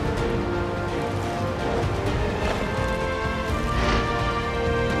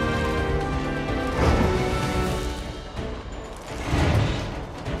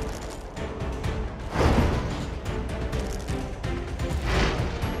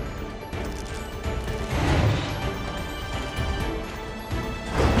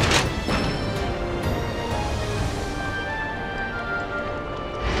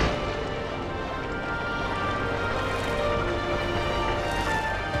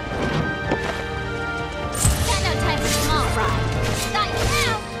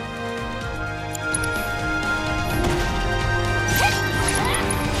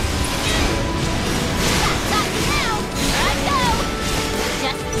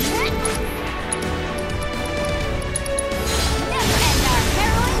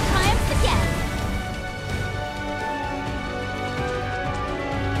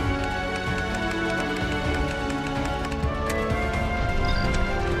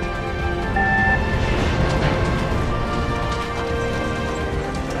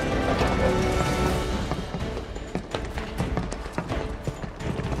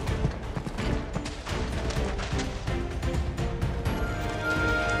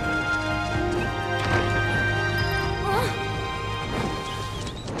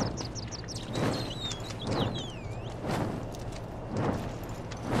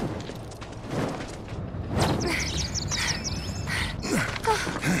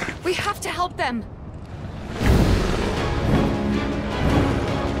 help them.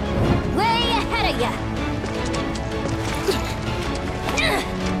 Way ahead of ya!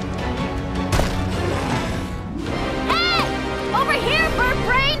 Hey! Over here, bird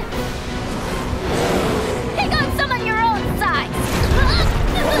brain! Pick on someone your own size!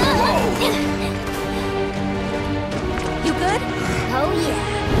 You good? Oh yeah.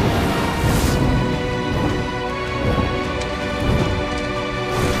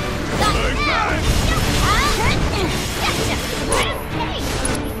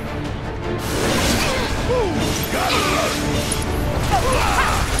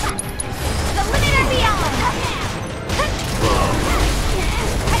 The limit or beyond!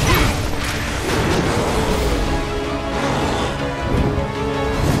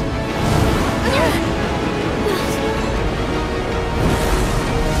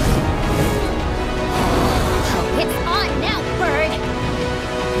 It's on now, bird!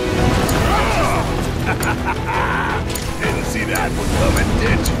 Didn't see that one coming,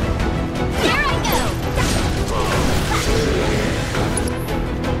 did you? Here I go!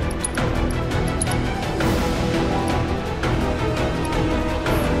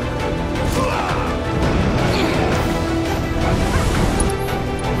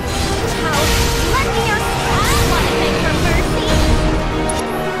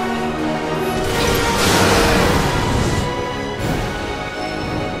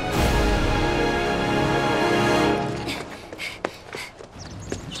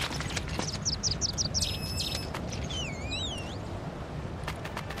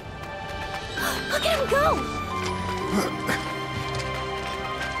 Look at him go!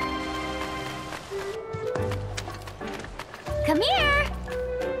 Come here!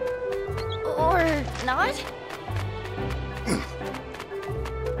 Or not?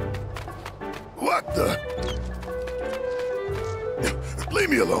 What the? Leave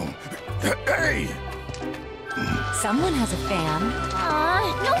me alone. Hey! Someone has a fan.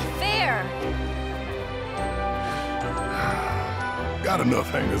 No fair! Got enough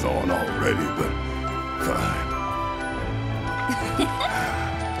hangers on already, but fine.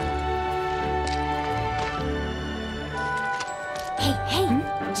 Hey,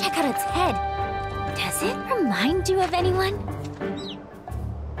 check out its head. Does it remind you of anyone?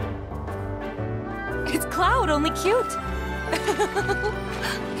 It's Cloud, only cute.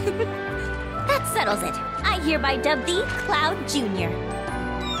 That settles it. I hereby dub thee Cloud Jr.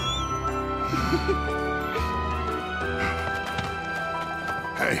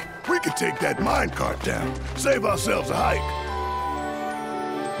 Hey, we could take that minecart down. Save ourselves a hike.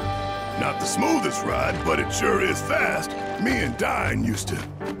 Not the smoothest ride, but it sure is fast. Me and Dine used to...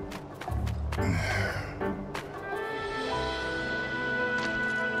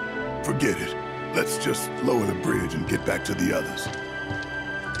 Forget it. Let's just lower the bridge and get back to the others.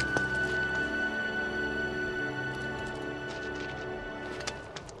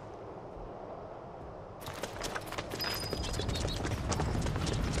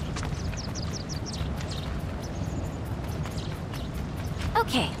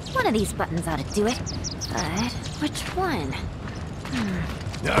 Okay, one of these buttons ought to do it. But which one?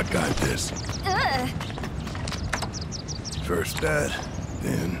 I got this. Ugh. First that,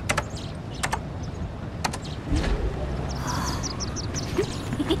 then...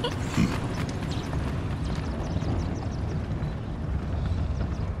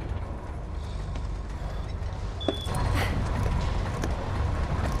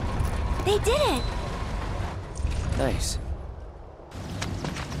 They did it! Nice.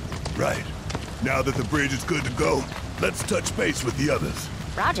 Right. Now that the bridge is good to go, let's touch base with the others.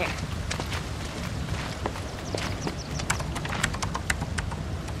 Roger.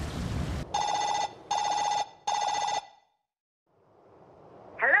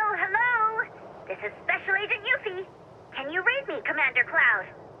 Hello? This is Special Agent Yuffie. Can you read me, Commander Cloud?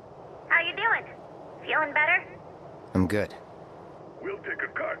 How you doing? Feeling better? I'm good. We'll take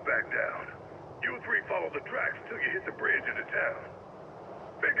a cart back down. You three follow the tracks till you hit the bridge into town.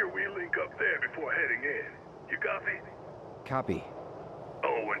 Figure we link up there before heading in. You copy? Copy.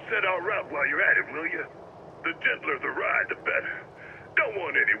 Oh, and set our route while you're at it, will you? The gentler the ride, the better. Don't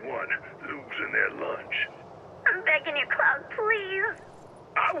want anyone losing their lunch. I'm begging you, Cloud, please.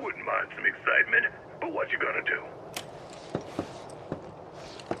 I wouldn't mind some excitement, but what you gonna do?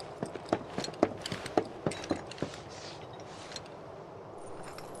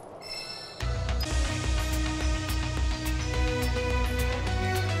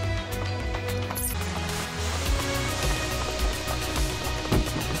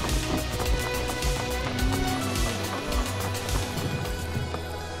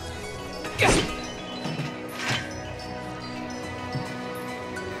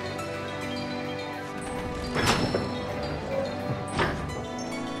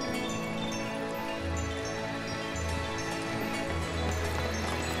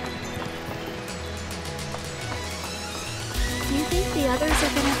 others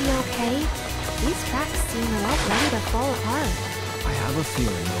are gonna be okay? These tracks seem about ready to fall apart. I have a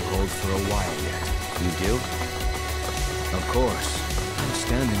feeling they'll hold for a while yet. You do? Of course. I'm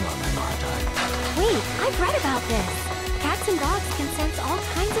standing on them, aren't I? Wait, I've read about this. Cats and dogs can sense all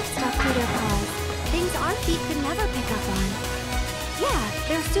kinds of stuff through their paws. Things our feet could never pick up on. Yeah,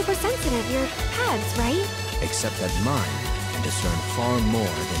 they're super sensitive. Your pads, right? Except that mine can discern far more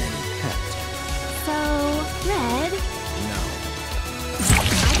than any pet. So, Red? No.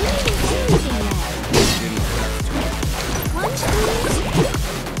 I didn't even say anything yet. You didn't have to. Lunch, please?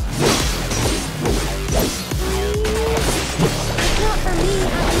 Not for me,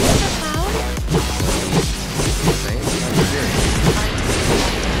 at least for Cloud. Same experience.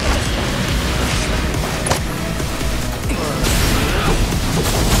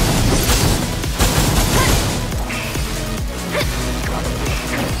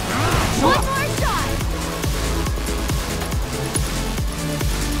 One more shot!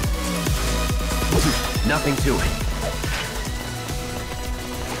 Nothing to it.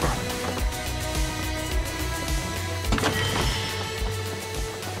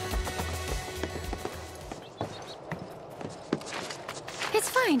 It's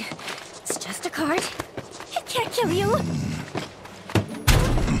fine. It's just a card. It can't kill you.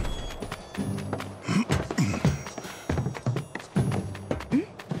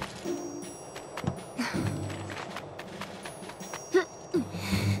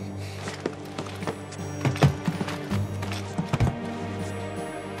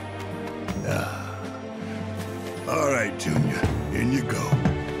 All right, Junior. In you go.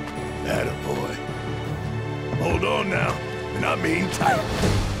 Attaboy. Hold on now. And I mean tight.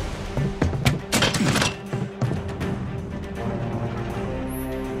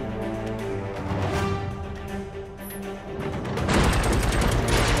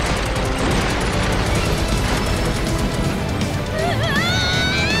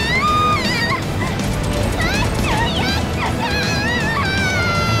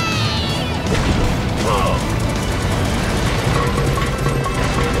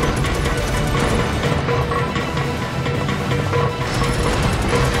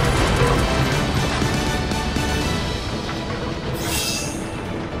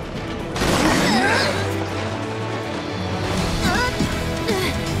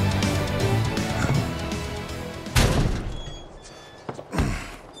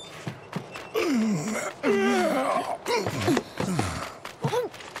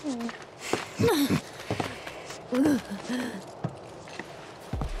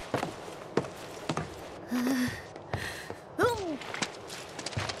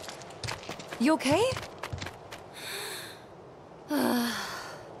 You okay?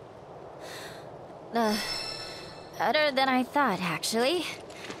 Better than I thought, actually.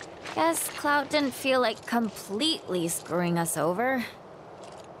 Guess Cloud didn't feel like completely screwing us over.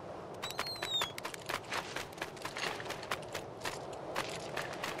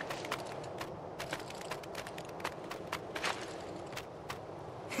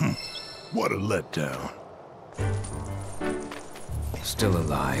 What a letdown. Still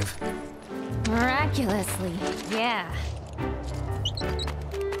alive? Miraculously, yeah.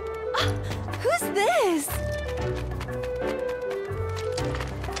 Who's this?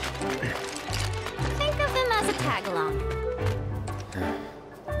 Think of him as a tag-along.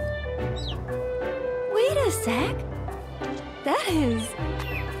 Wait a sec. That is...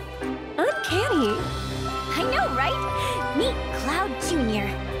 uncanny. I know, right? Meet Cloud Jr.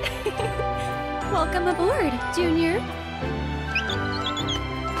 Welcome aboard, Junior.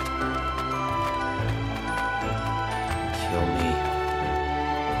 Kill me.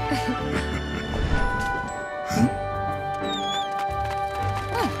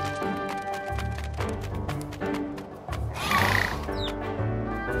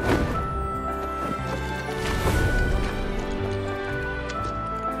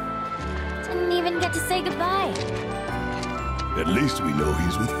 Didn't even get to say goodbye. At least we know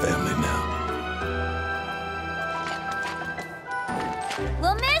he's with family now.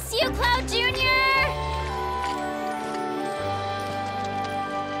 We'll miss you, Cloud Jr.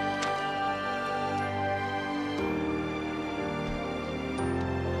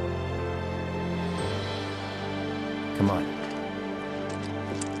 Come on.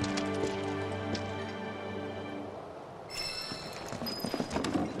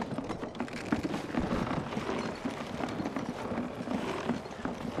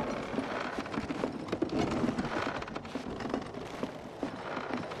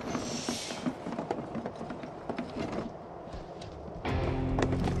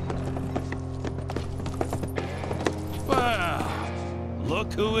 Wow!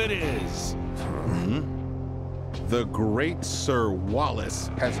 Look who it is. The great Sir Wallace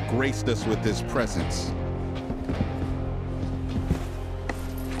has graced us with his presence.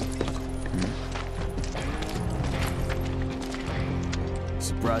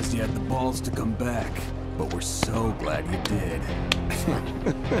 Surprised you had the balls to come back, but we're so glad you did.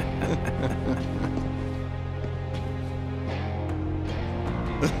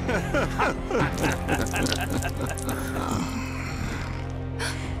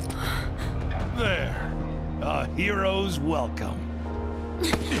 There. A hero's welcome.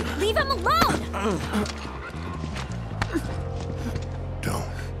 Leave him alone! Don't.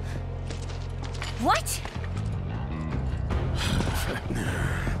 What?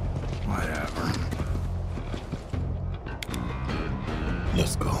 Whatever.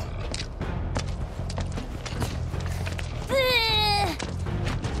 Let's go.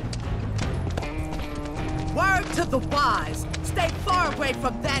 Word to the wise. Stay far away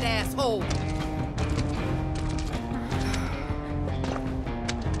from that asshole.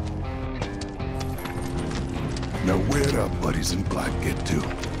 Now where'd our buddies in black get to?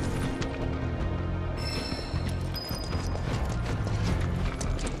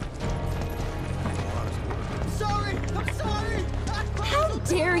 Sorry! I'm sorry! How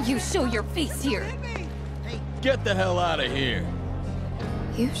dare you show your face here? Get the hell out of here.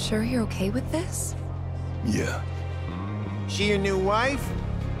 You sure you're okay with this? Yeah. She your new wife?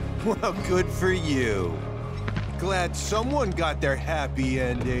 Well, good for you. Glad someone got their happy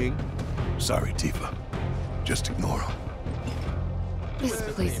ending. Sorry, Tifa. Just ignore him. This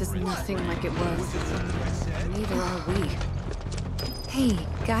place is nothing like it was. Neither are we. Hey,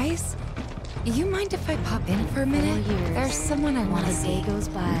 guys? You mind if I pop in for a minute? There's someone I want to see. Not a day goes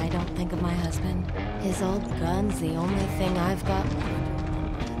by I don't think of my husband. His old gun's the only thing I've got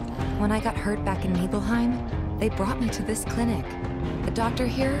left. When I got hurt back in Nibelheim, they brought me to this clinic. The doctor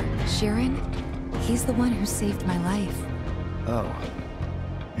here, Sharon, he's the one who saved my life. Oh.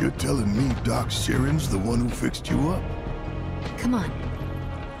 You're telling me Doc Sharon's the one who fixed you up? Come on.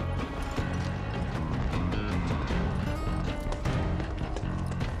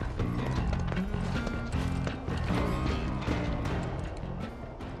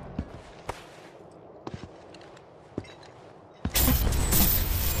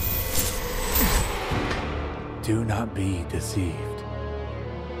 Do not be deceived.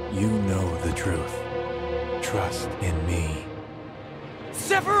 You know the truth. Trust in me.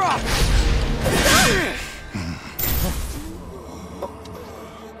 Sephiroth!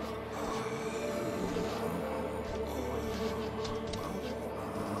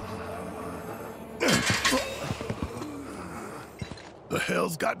 The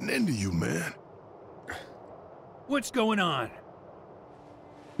hell's gotten into you, man? What's going on?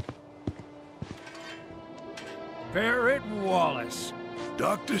 Barrett Wallace.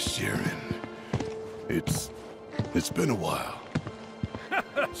 Dr. Sharon. It's been a while.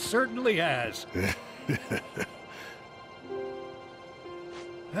 Certainly has.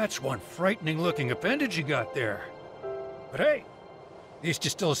 That's one frightening-looking appendage you got there. But hey, at least you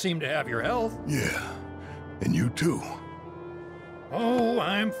still seem to have your health. Yeah, and you too. Oh,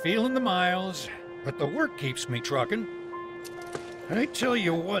 I'm feeling the miles, but the work keeps me trucking. I tell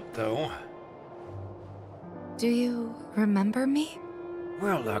you what, though. Do you remember me?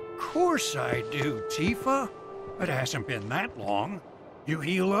 Well, of course I do, Tifa. It hasn't been that long. You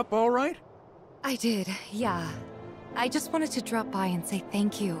heal up all right? I did, yeah. I just wanted to drop by and say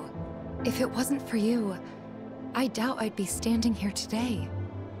thank you. If it wasn't for you, I doubt I'd be standing here today.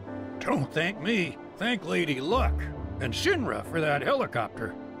 Don't thank me. Thank Lady Luck and Shinra for that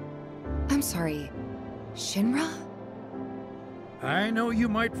helicopter. I'm sorry, Shinra? I know you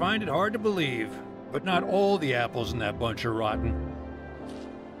might find it hard to believe, but not all the apples in that bunch are rotten.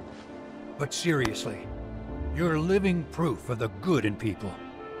 But seriously, you're living proof of the good in people.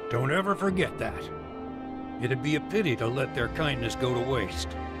 Don't ever forget that. It'd be a pity to let their kindness go to waste.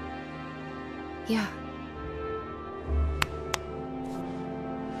 Yeah.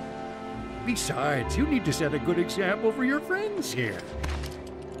 Besides, you need to set a good example for your friends here.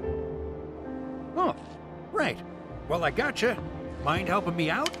 Oh, right. Well, I gotcha. Mind helping me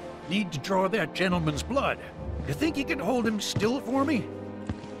out? Need to draw that gentleman's blood. You think you can hold him still for me?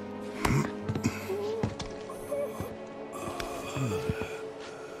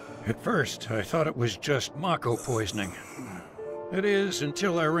 At first, I thought it was just Mako poisoning. That is,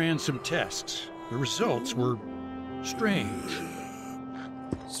 until I ran some tests. The results were strange.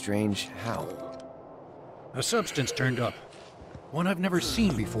 Strange how? A substance turned up. One I've never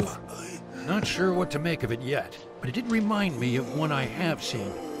seen before. Not sure what to make of it yet, but it did remind me of one I have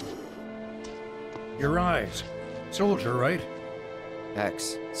seen. Your eyes. Soldier, right?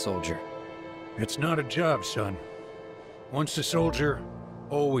 Ex-soldier. It's not a job, son. Once a soldier,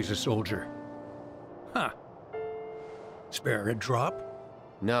 always a soldier. Huh. Spare a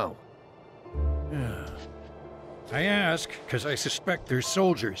drop? No. I ask because I suspect there's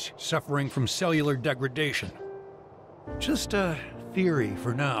soldiers suffering from cellular degradation. Just a theory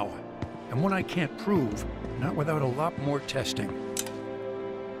for now, and one I can't prove, not without a lot more testing.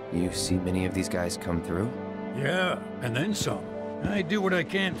 You see many of these guys come through? Yeah, and then some. I do what I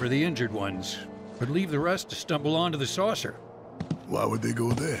can for the injured ones, but leave the rest to stumble onto the saucer. Why would they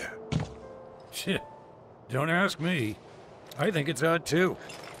go there? Shit. Don't ask me. I think it's odd too.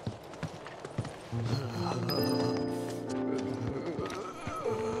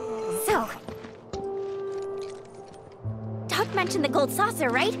 So, Doc mentioned the gold saucer,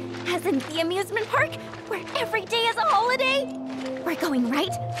 right? As in the amusement park, where every day is a holiday? We're going,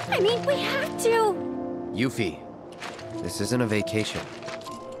 right? I mean, we have to! Yuffie, this isn't a vacation.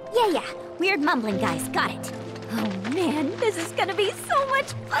 Yeah, weird mumbling guys, got it. Oh man, this is gonna be so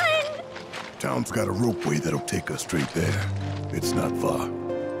much fun! Town's got a ropeway that'll take us straight there. It's not far.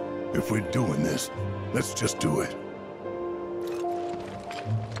 If we're doing this, let's just do it.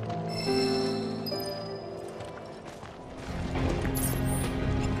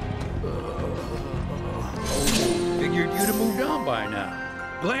 Figured you'd have moved on by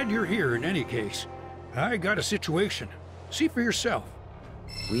now. Glad you're here in any case. I got a situation. See for yourself.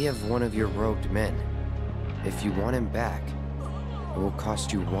 We have one of your robed men. If you want him back, it will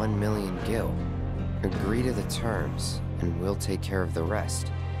cost you 1 million gil. Agree to the terms, and we'll take care of the rest.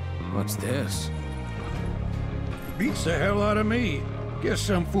 What's this? Beats the hell out of me. Guess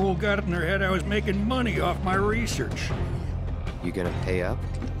some fool got it in their head I was making money off my research. You gonna pay up?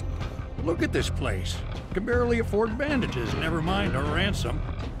 Look at this place. Can barely afford bandages, never mind a ransom.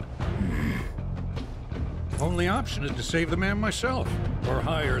 Only option is to save the man myself, or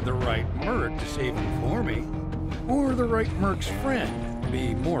hire the right merc to save him for me. Or the right merc's friend, to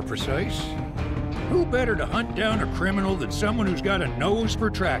be more precise. Who better to hunt down a criminal than someone who's got a nose for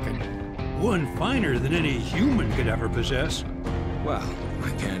tracking? One finer than any human could ever possess. Well,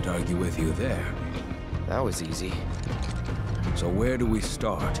 I can't argue with you there. That was easy. So where do we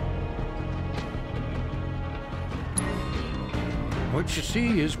start? What you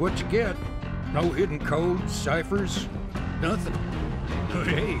see is what you get. No hidden codes, ciphers, nothing. But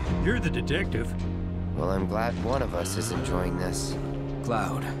hey, you're the detective. Well, I'm glad one of us is enjoying this.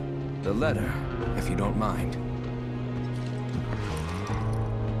 Cloud, the letter, if you don't mind.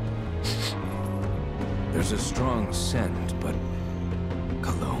 There's a strong scent, but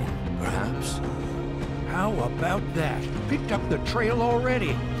cologne, perhaps? How about that? Picked up the trail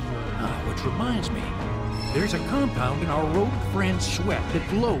already. Which reminds me, there's a compound in our rogue friend's sweat that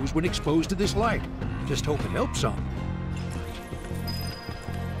glows when exposed to this light. Just hope it helps some.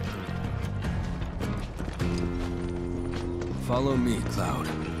 Follow me, Cloud.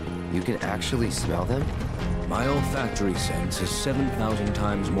 You can actually smell them? My olfactory sense is 7,000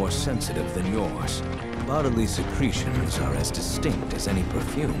 times more sensitive than yours. Bodily secretions are as distinct as any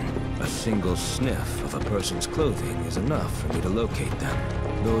perfume. A single sniff of a person's clothing is enough for me to locate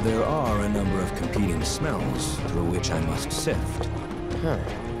them, though there are a number of competing smells through which I must sift. Huh.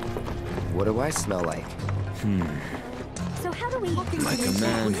 What do I smell like? So how do we... Like a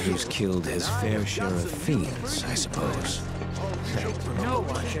man who's killed his fair share of fiends, I suppose.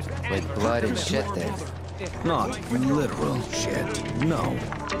 With blood and shit then? Not literal shit, no.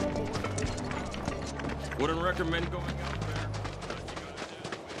 Wouldn't recommend going out there.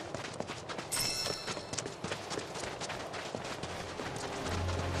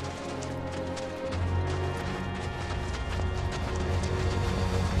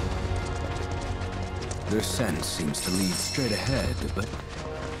 Their scent seems to lead straight ahead, but...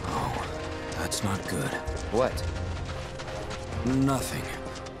 oh, that's not good. What? Nothing.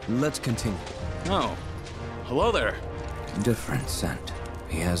 Let's continue. Oh. Hello there. Different scent.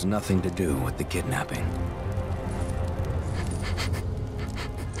 He has nothing to do with the kidnapping.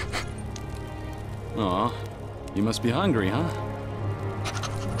 Aw, you must be hungry, huh?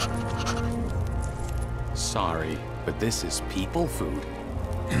 Sorry, but this is people food.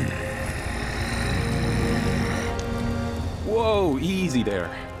 Whoa, easy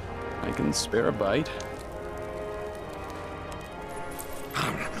there. I can spare a bite.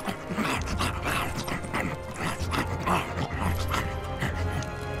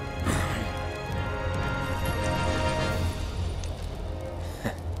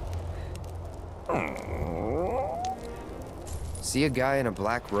 See a guy in a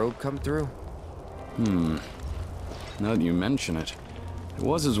black robe come through? Now that you mention it, it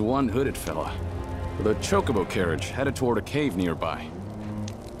was his one hooded fella, with a chocobo carriage headed toward a cave nearby.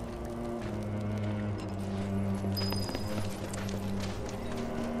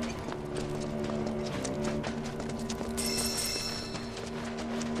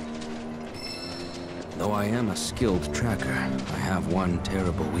 Though I am a skilled tracker, I have one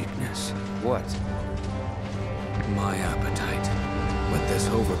terrible weakness. What? My appetite. With this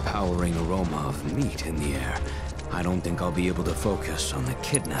overpowering aroma of meat in the air, I don't think I'll be able to focus on the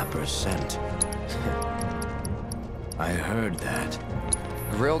kidnapper's scent. I heard that.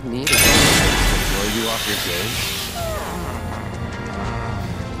 Grilled meat is to throw you off your game?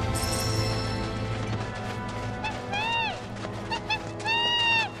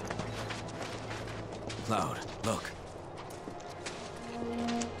 Cloud, look.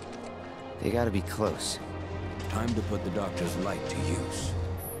 They gotta be close. Time to put the doctor's light to use.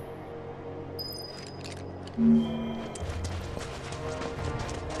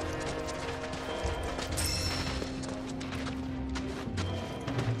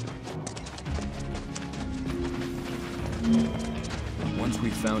 Once we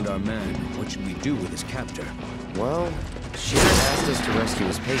found our man, what should we do with his captor? Well, Sheeran asked us to rescue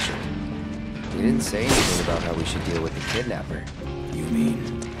his patient. He didn't say anything about how we should deal with the kidnapper. You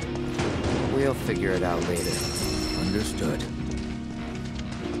mean? We'll figure it out later. Understood.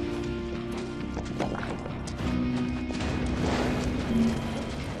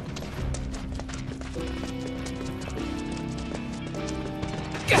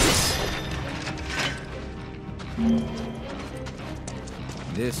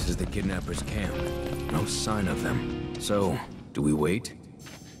 This is the kidnapper's camp. No sign of them. So, do we wait?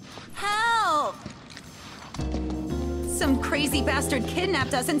 Help! Some crazy bastard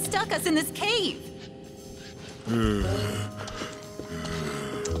kidnapped us and stuck us in this cave.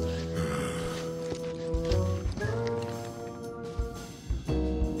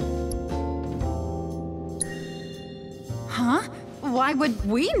 Huh? Why would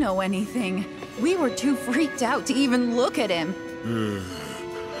we know anything? We were too freaked out to even look at him.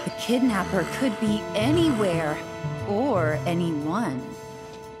 The kidnapper could be anywhere, or anyone.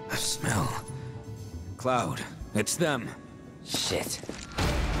 A smell. Cloud, it's them. Shit.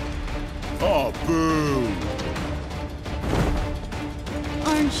 Oh, boo!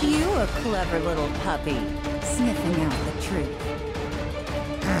 Aren't you a clever little puppy, sniffing out the truth?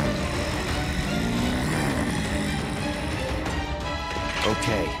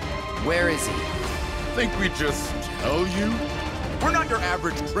 Okay, where is he? Think we just tell you? We're not your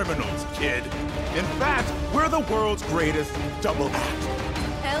average criminals, kid. In fact, we're the world's greatest double act.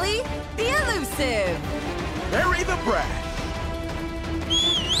 Ellie, the elusive! Harry the Brash!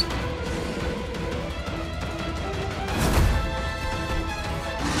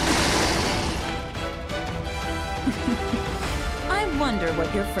 I wonder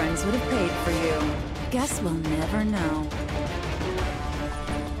what your friends would have paid for you. Guess we'll never know.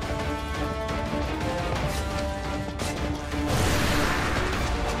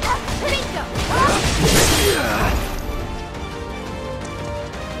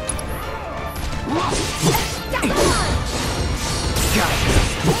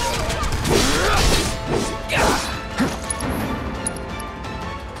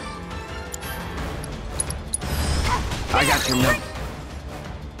 I got your number.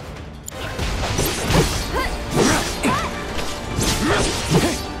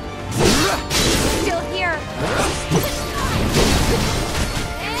 Still here.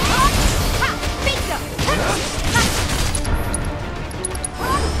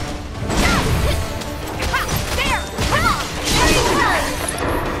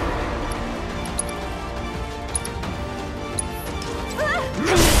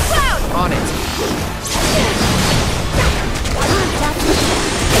 On it.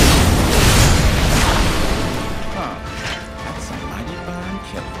 That's a mighty fine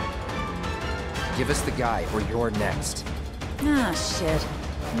killer. Give us the guy, or you're next. Ah, shit.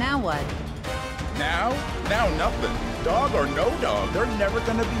 Now what? Now nothing. Dog or no dog, they're never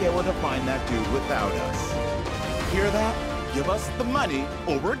gonna be able to find that dude without us. Hear that? Give us the money,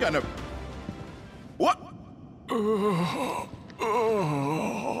 or we're gonna... What?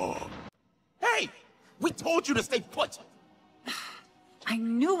 Hey! We told you to stay put! I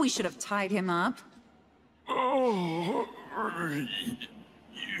knew we should have tied him up.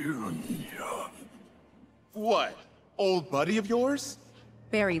 What? Old buddy of yours?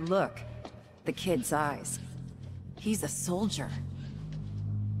 Barry, look. The kid's eyes. He's a soldier.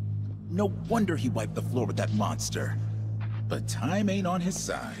 No wonder he wiped the floor with that monster. But time ain't on his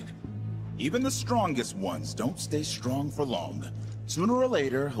side. Even the strongest ones don't stay strong for long. Sooner or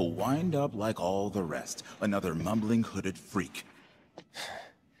later, he'll wind up like all the rest. Another mumbling hooded freak.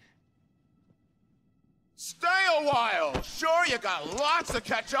 Stay a while! Sure, you got lots to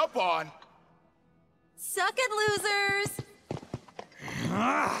catch up on. Suck it, losers!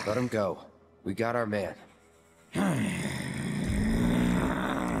 Let him go. We got our man.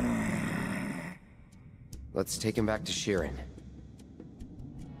 Let's take him back to Sheeran.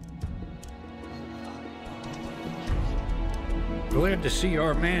 Glad to see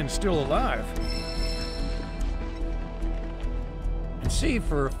our man's still alive. And save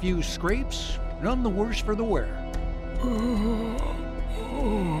for a few scrapes, none the worse for the wear.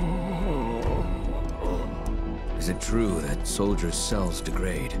 Is it true that soldiers' cells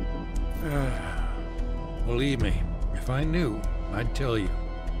degrade? Believe me, if I knew, I'd tell you.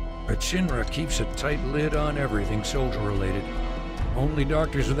 But Shinra keeps a tight lid on everything soldier-related. Only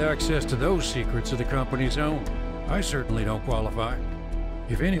doctors with access to those secrets are the company's own. I certainly don't qualify.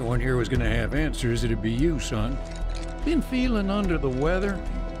 If anyone here was gonna have answers, it'd be you, son. Been feeling under the weather?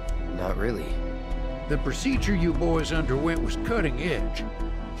 Not really. The procedure you boys underwent was cutting edge.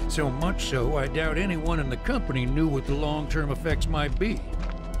 So much so, I doubt anyone in the company knew what the long-term effects might be.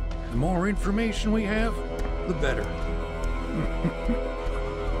 The more information we have, the better.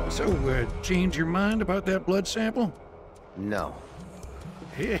 So, change your mind about that blood sample? No.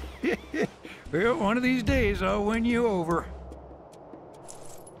 Well, one of these days I'll win you over.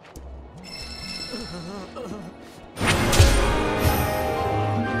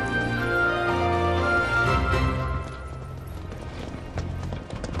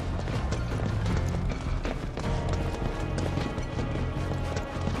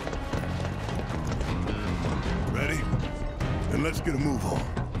 Ready? Then let's get a move on.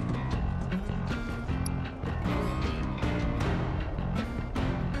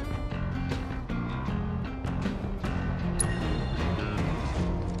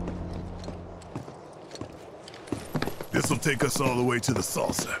 This'll take us all the way to the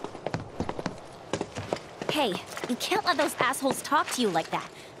saucer. Hey, you can't let those assholes talk to you like that.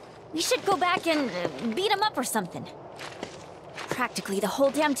 We should go back and beat them up or something. Practically the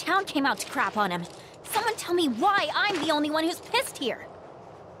whole damn town came out to crap on him. Someone tell me why I'm the only one who's pissed here.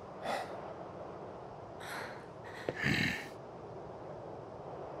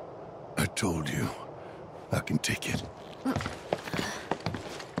 I told you, I can take it.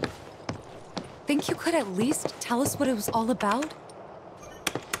 Think you could at least tell us what it was all about?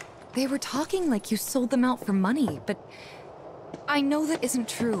 They were talking like you sold them out for money, but I know that isn't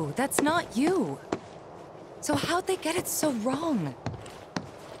true. That's not you. So how'd they get it so wrong?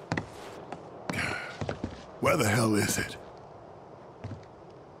 Where the hell is it?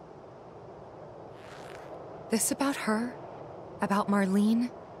 This about her? About Marlene?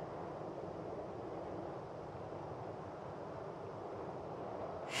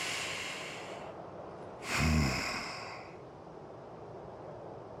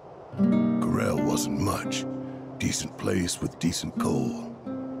 Corel wasn't much. Decent place with decent coal.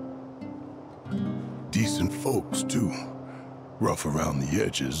 Decent folks, too. Rough around the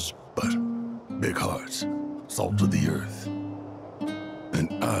edges, but big hearts. Salt of the earth.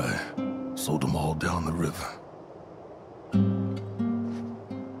 And I sold them all down the river.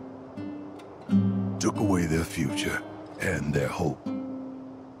 Took away their future and their hope.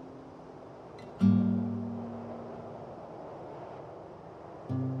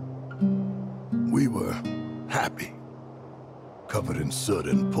 We were happy, covered in soot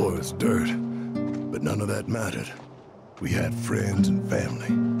and poor as dirt, but none of that mattered. We had friends and family,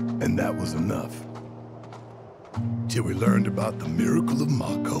 and that was enough. Till we learned about the miracle of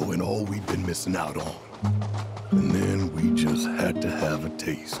Mako and all we'd been missing out on. And then we just had to have a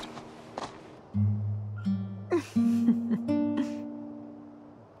taste.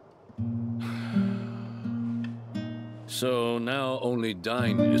 So now only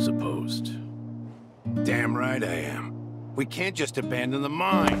Dine is opposed. Damn right I am. We can't just abandon the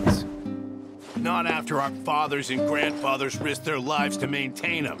mines. Not after our fathers and grandfathers risked their lives to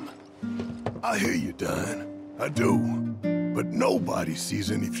maintain them. I hear you, Dine. I do. But nobody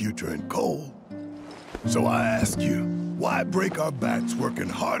sees any future in coal. So I ask you, why break our backs working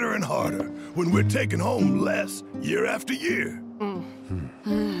harder and harder when we're taking home less year after year?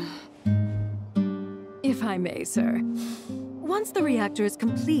 If I may, sir. Once the reactor is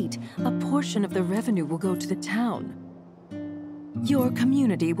complete, a portion of the revenue will go to the town. Your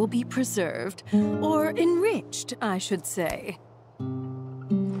community will be preserved, or enriched, I should say.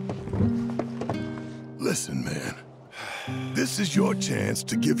 Listen, man. This is your chance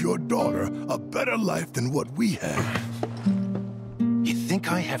to give your daughter a better life than what we had. You think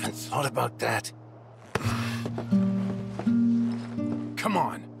I haven't thought about that? Come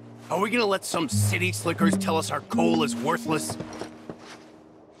on. Are we gonna let some city slickers tell us our coal is worthless?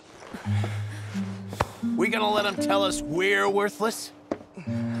 We gonna let them tell us we're worthless?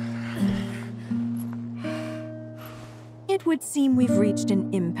 It would seem we've reached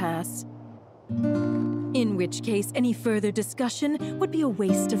an impasse. In which case, any further discussion would be a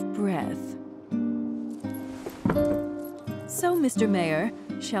waste of breath. So, Mr. Mayor,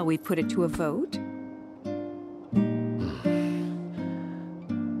 shall we put it to a vote?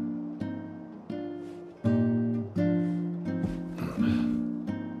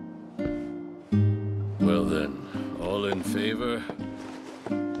 Well then, all in favor?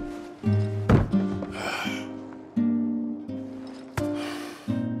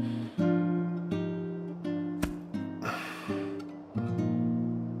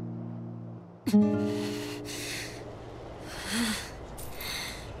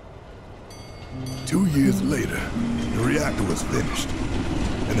 Two years later, the reactor was finished,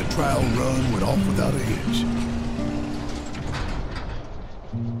 and the trial run went off without a hitch.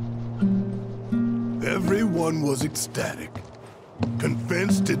 Everyone was ecstatic,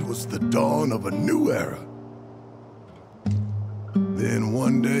 convinced it was the dawn of a new era. Then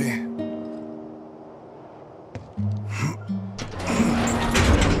one day,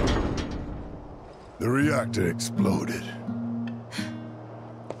 the reactor exploded.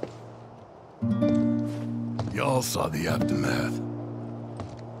 Y'all saw the aftermath.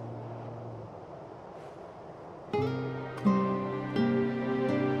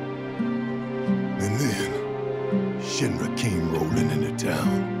 And then, Shinra came rolling into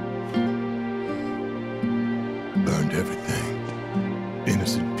town. Burned everything.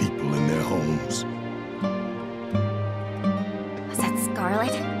 Innocent people in their homes. Was that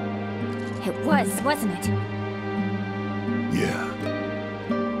Scarlet? It was, wasn't it? Yeah.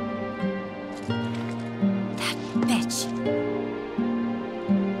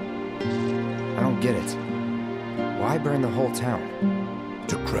 I don't get it. Why burn the whole town?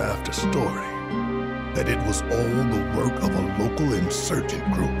 To craft a story that it was all the work of a local insurgent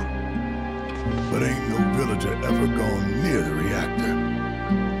group. But ain't no villager ever gone near the reactor.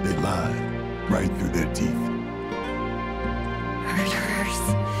 They lied right through their teeth. Murderers.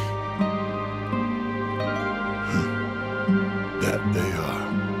 That they are.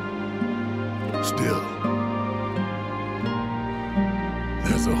 Still,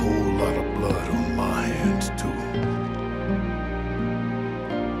 there's a whole lot of blood on my hands, too.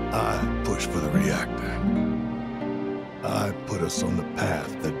 I pushed for the reactor. I put us on the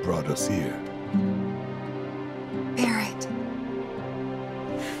path that brought us here. Barrett.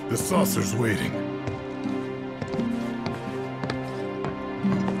 The saucer's waiting.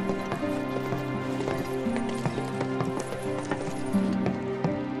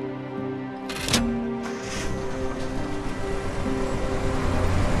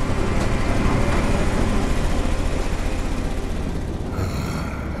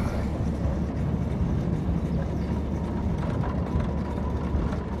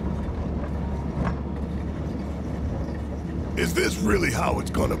 Is this really how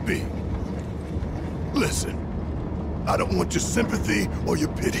it's gonna be? Listen, I don't want your sympathy or your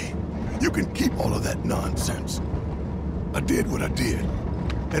pity. You can keep all of that nonsense. I did what I did,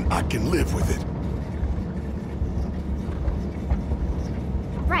 and I can live with it.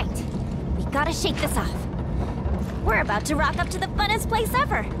 Right. We gotta shake this off. We're about to rock up to the funnest place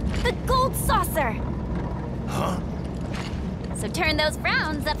ever. The Gold Saucer. Huh? So turn those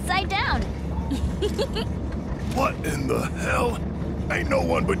frowns upside down. What in the hell? Ain't no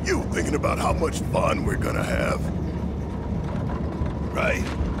one but you thinking about how much fun we're gonna have. Right?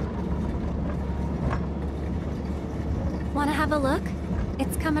 Wanna have a look?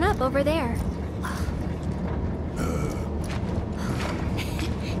 It's coming up over there.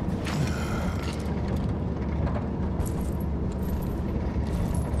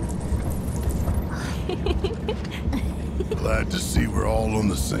 Glad to see we're all on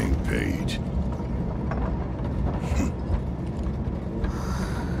the same page.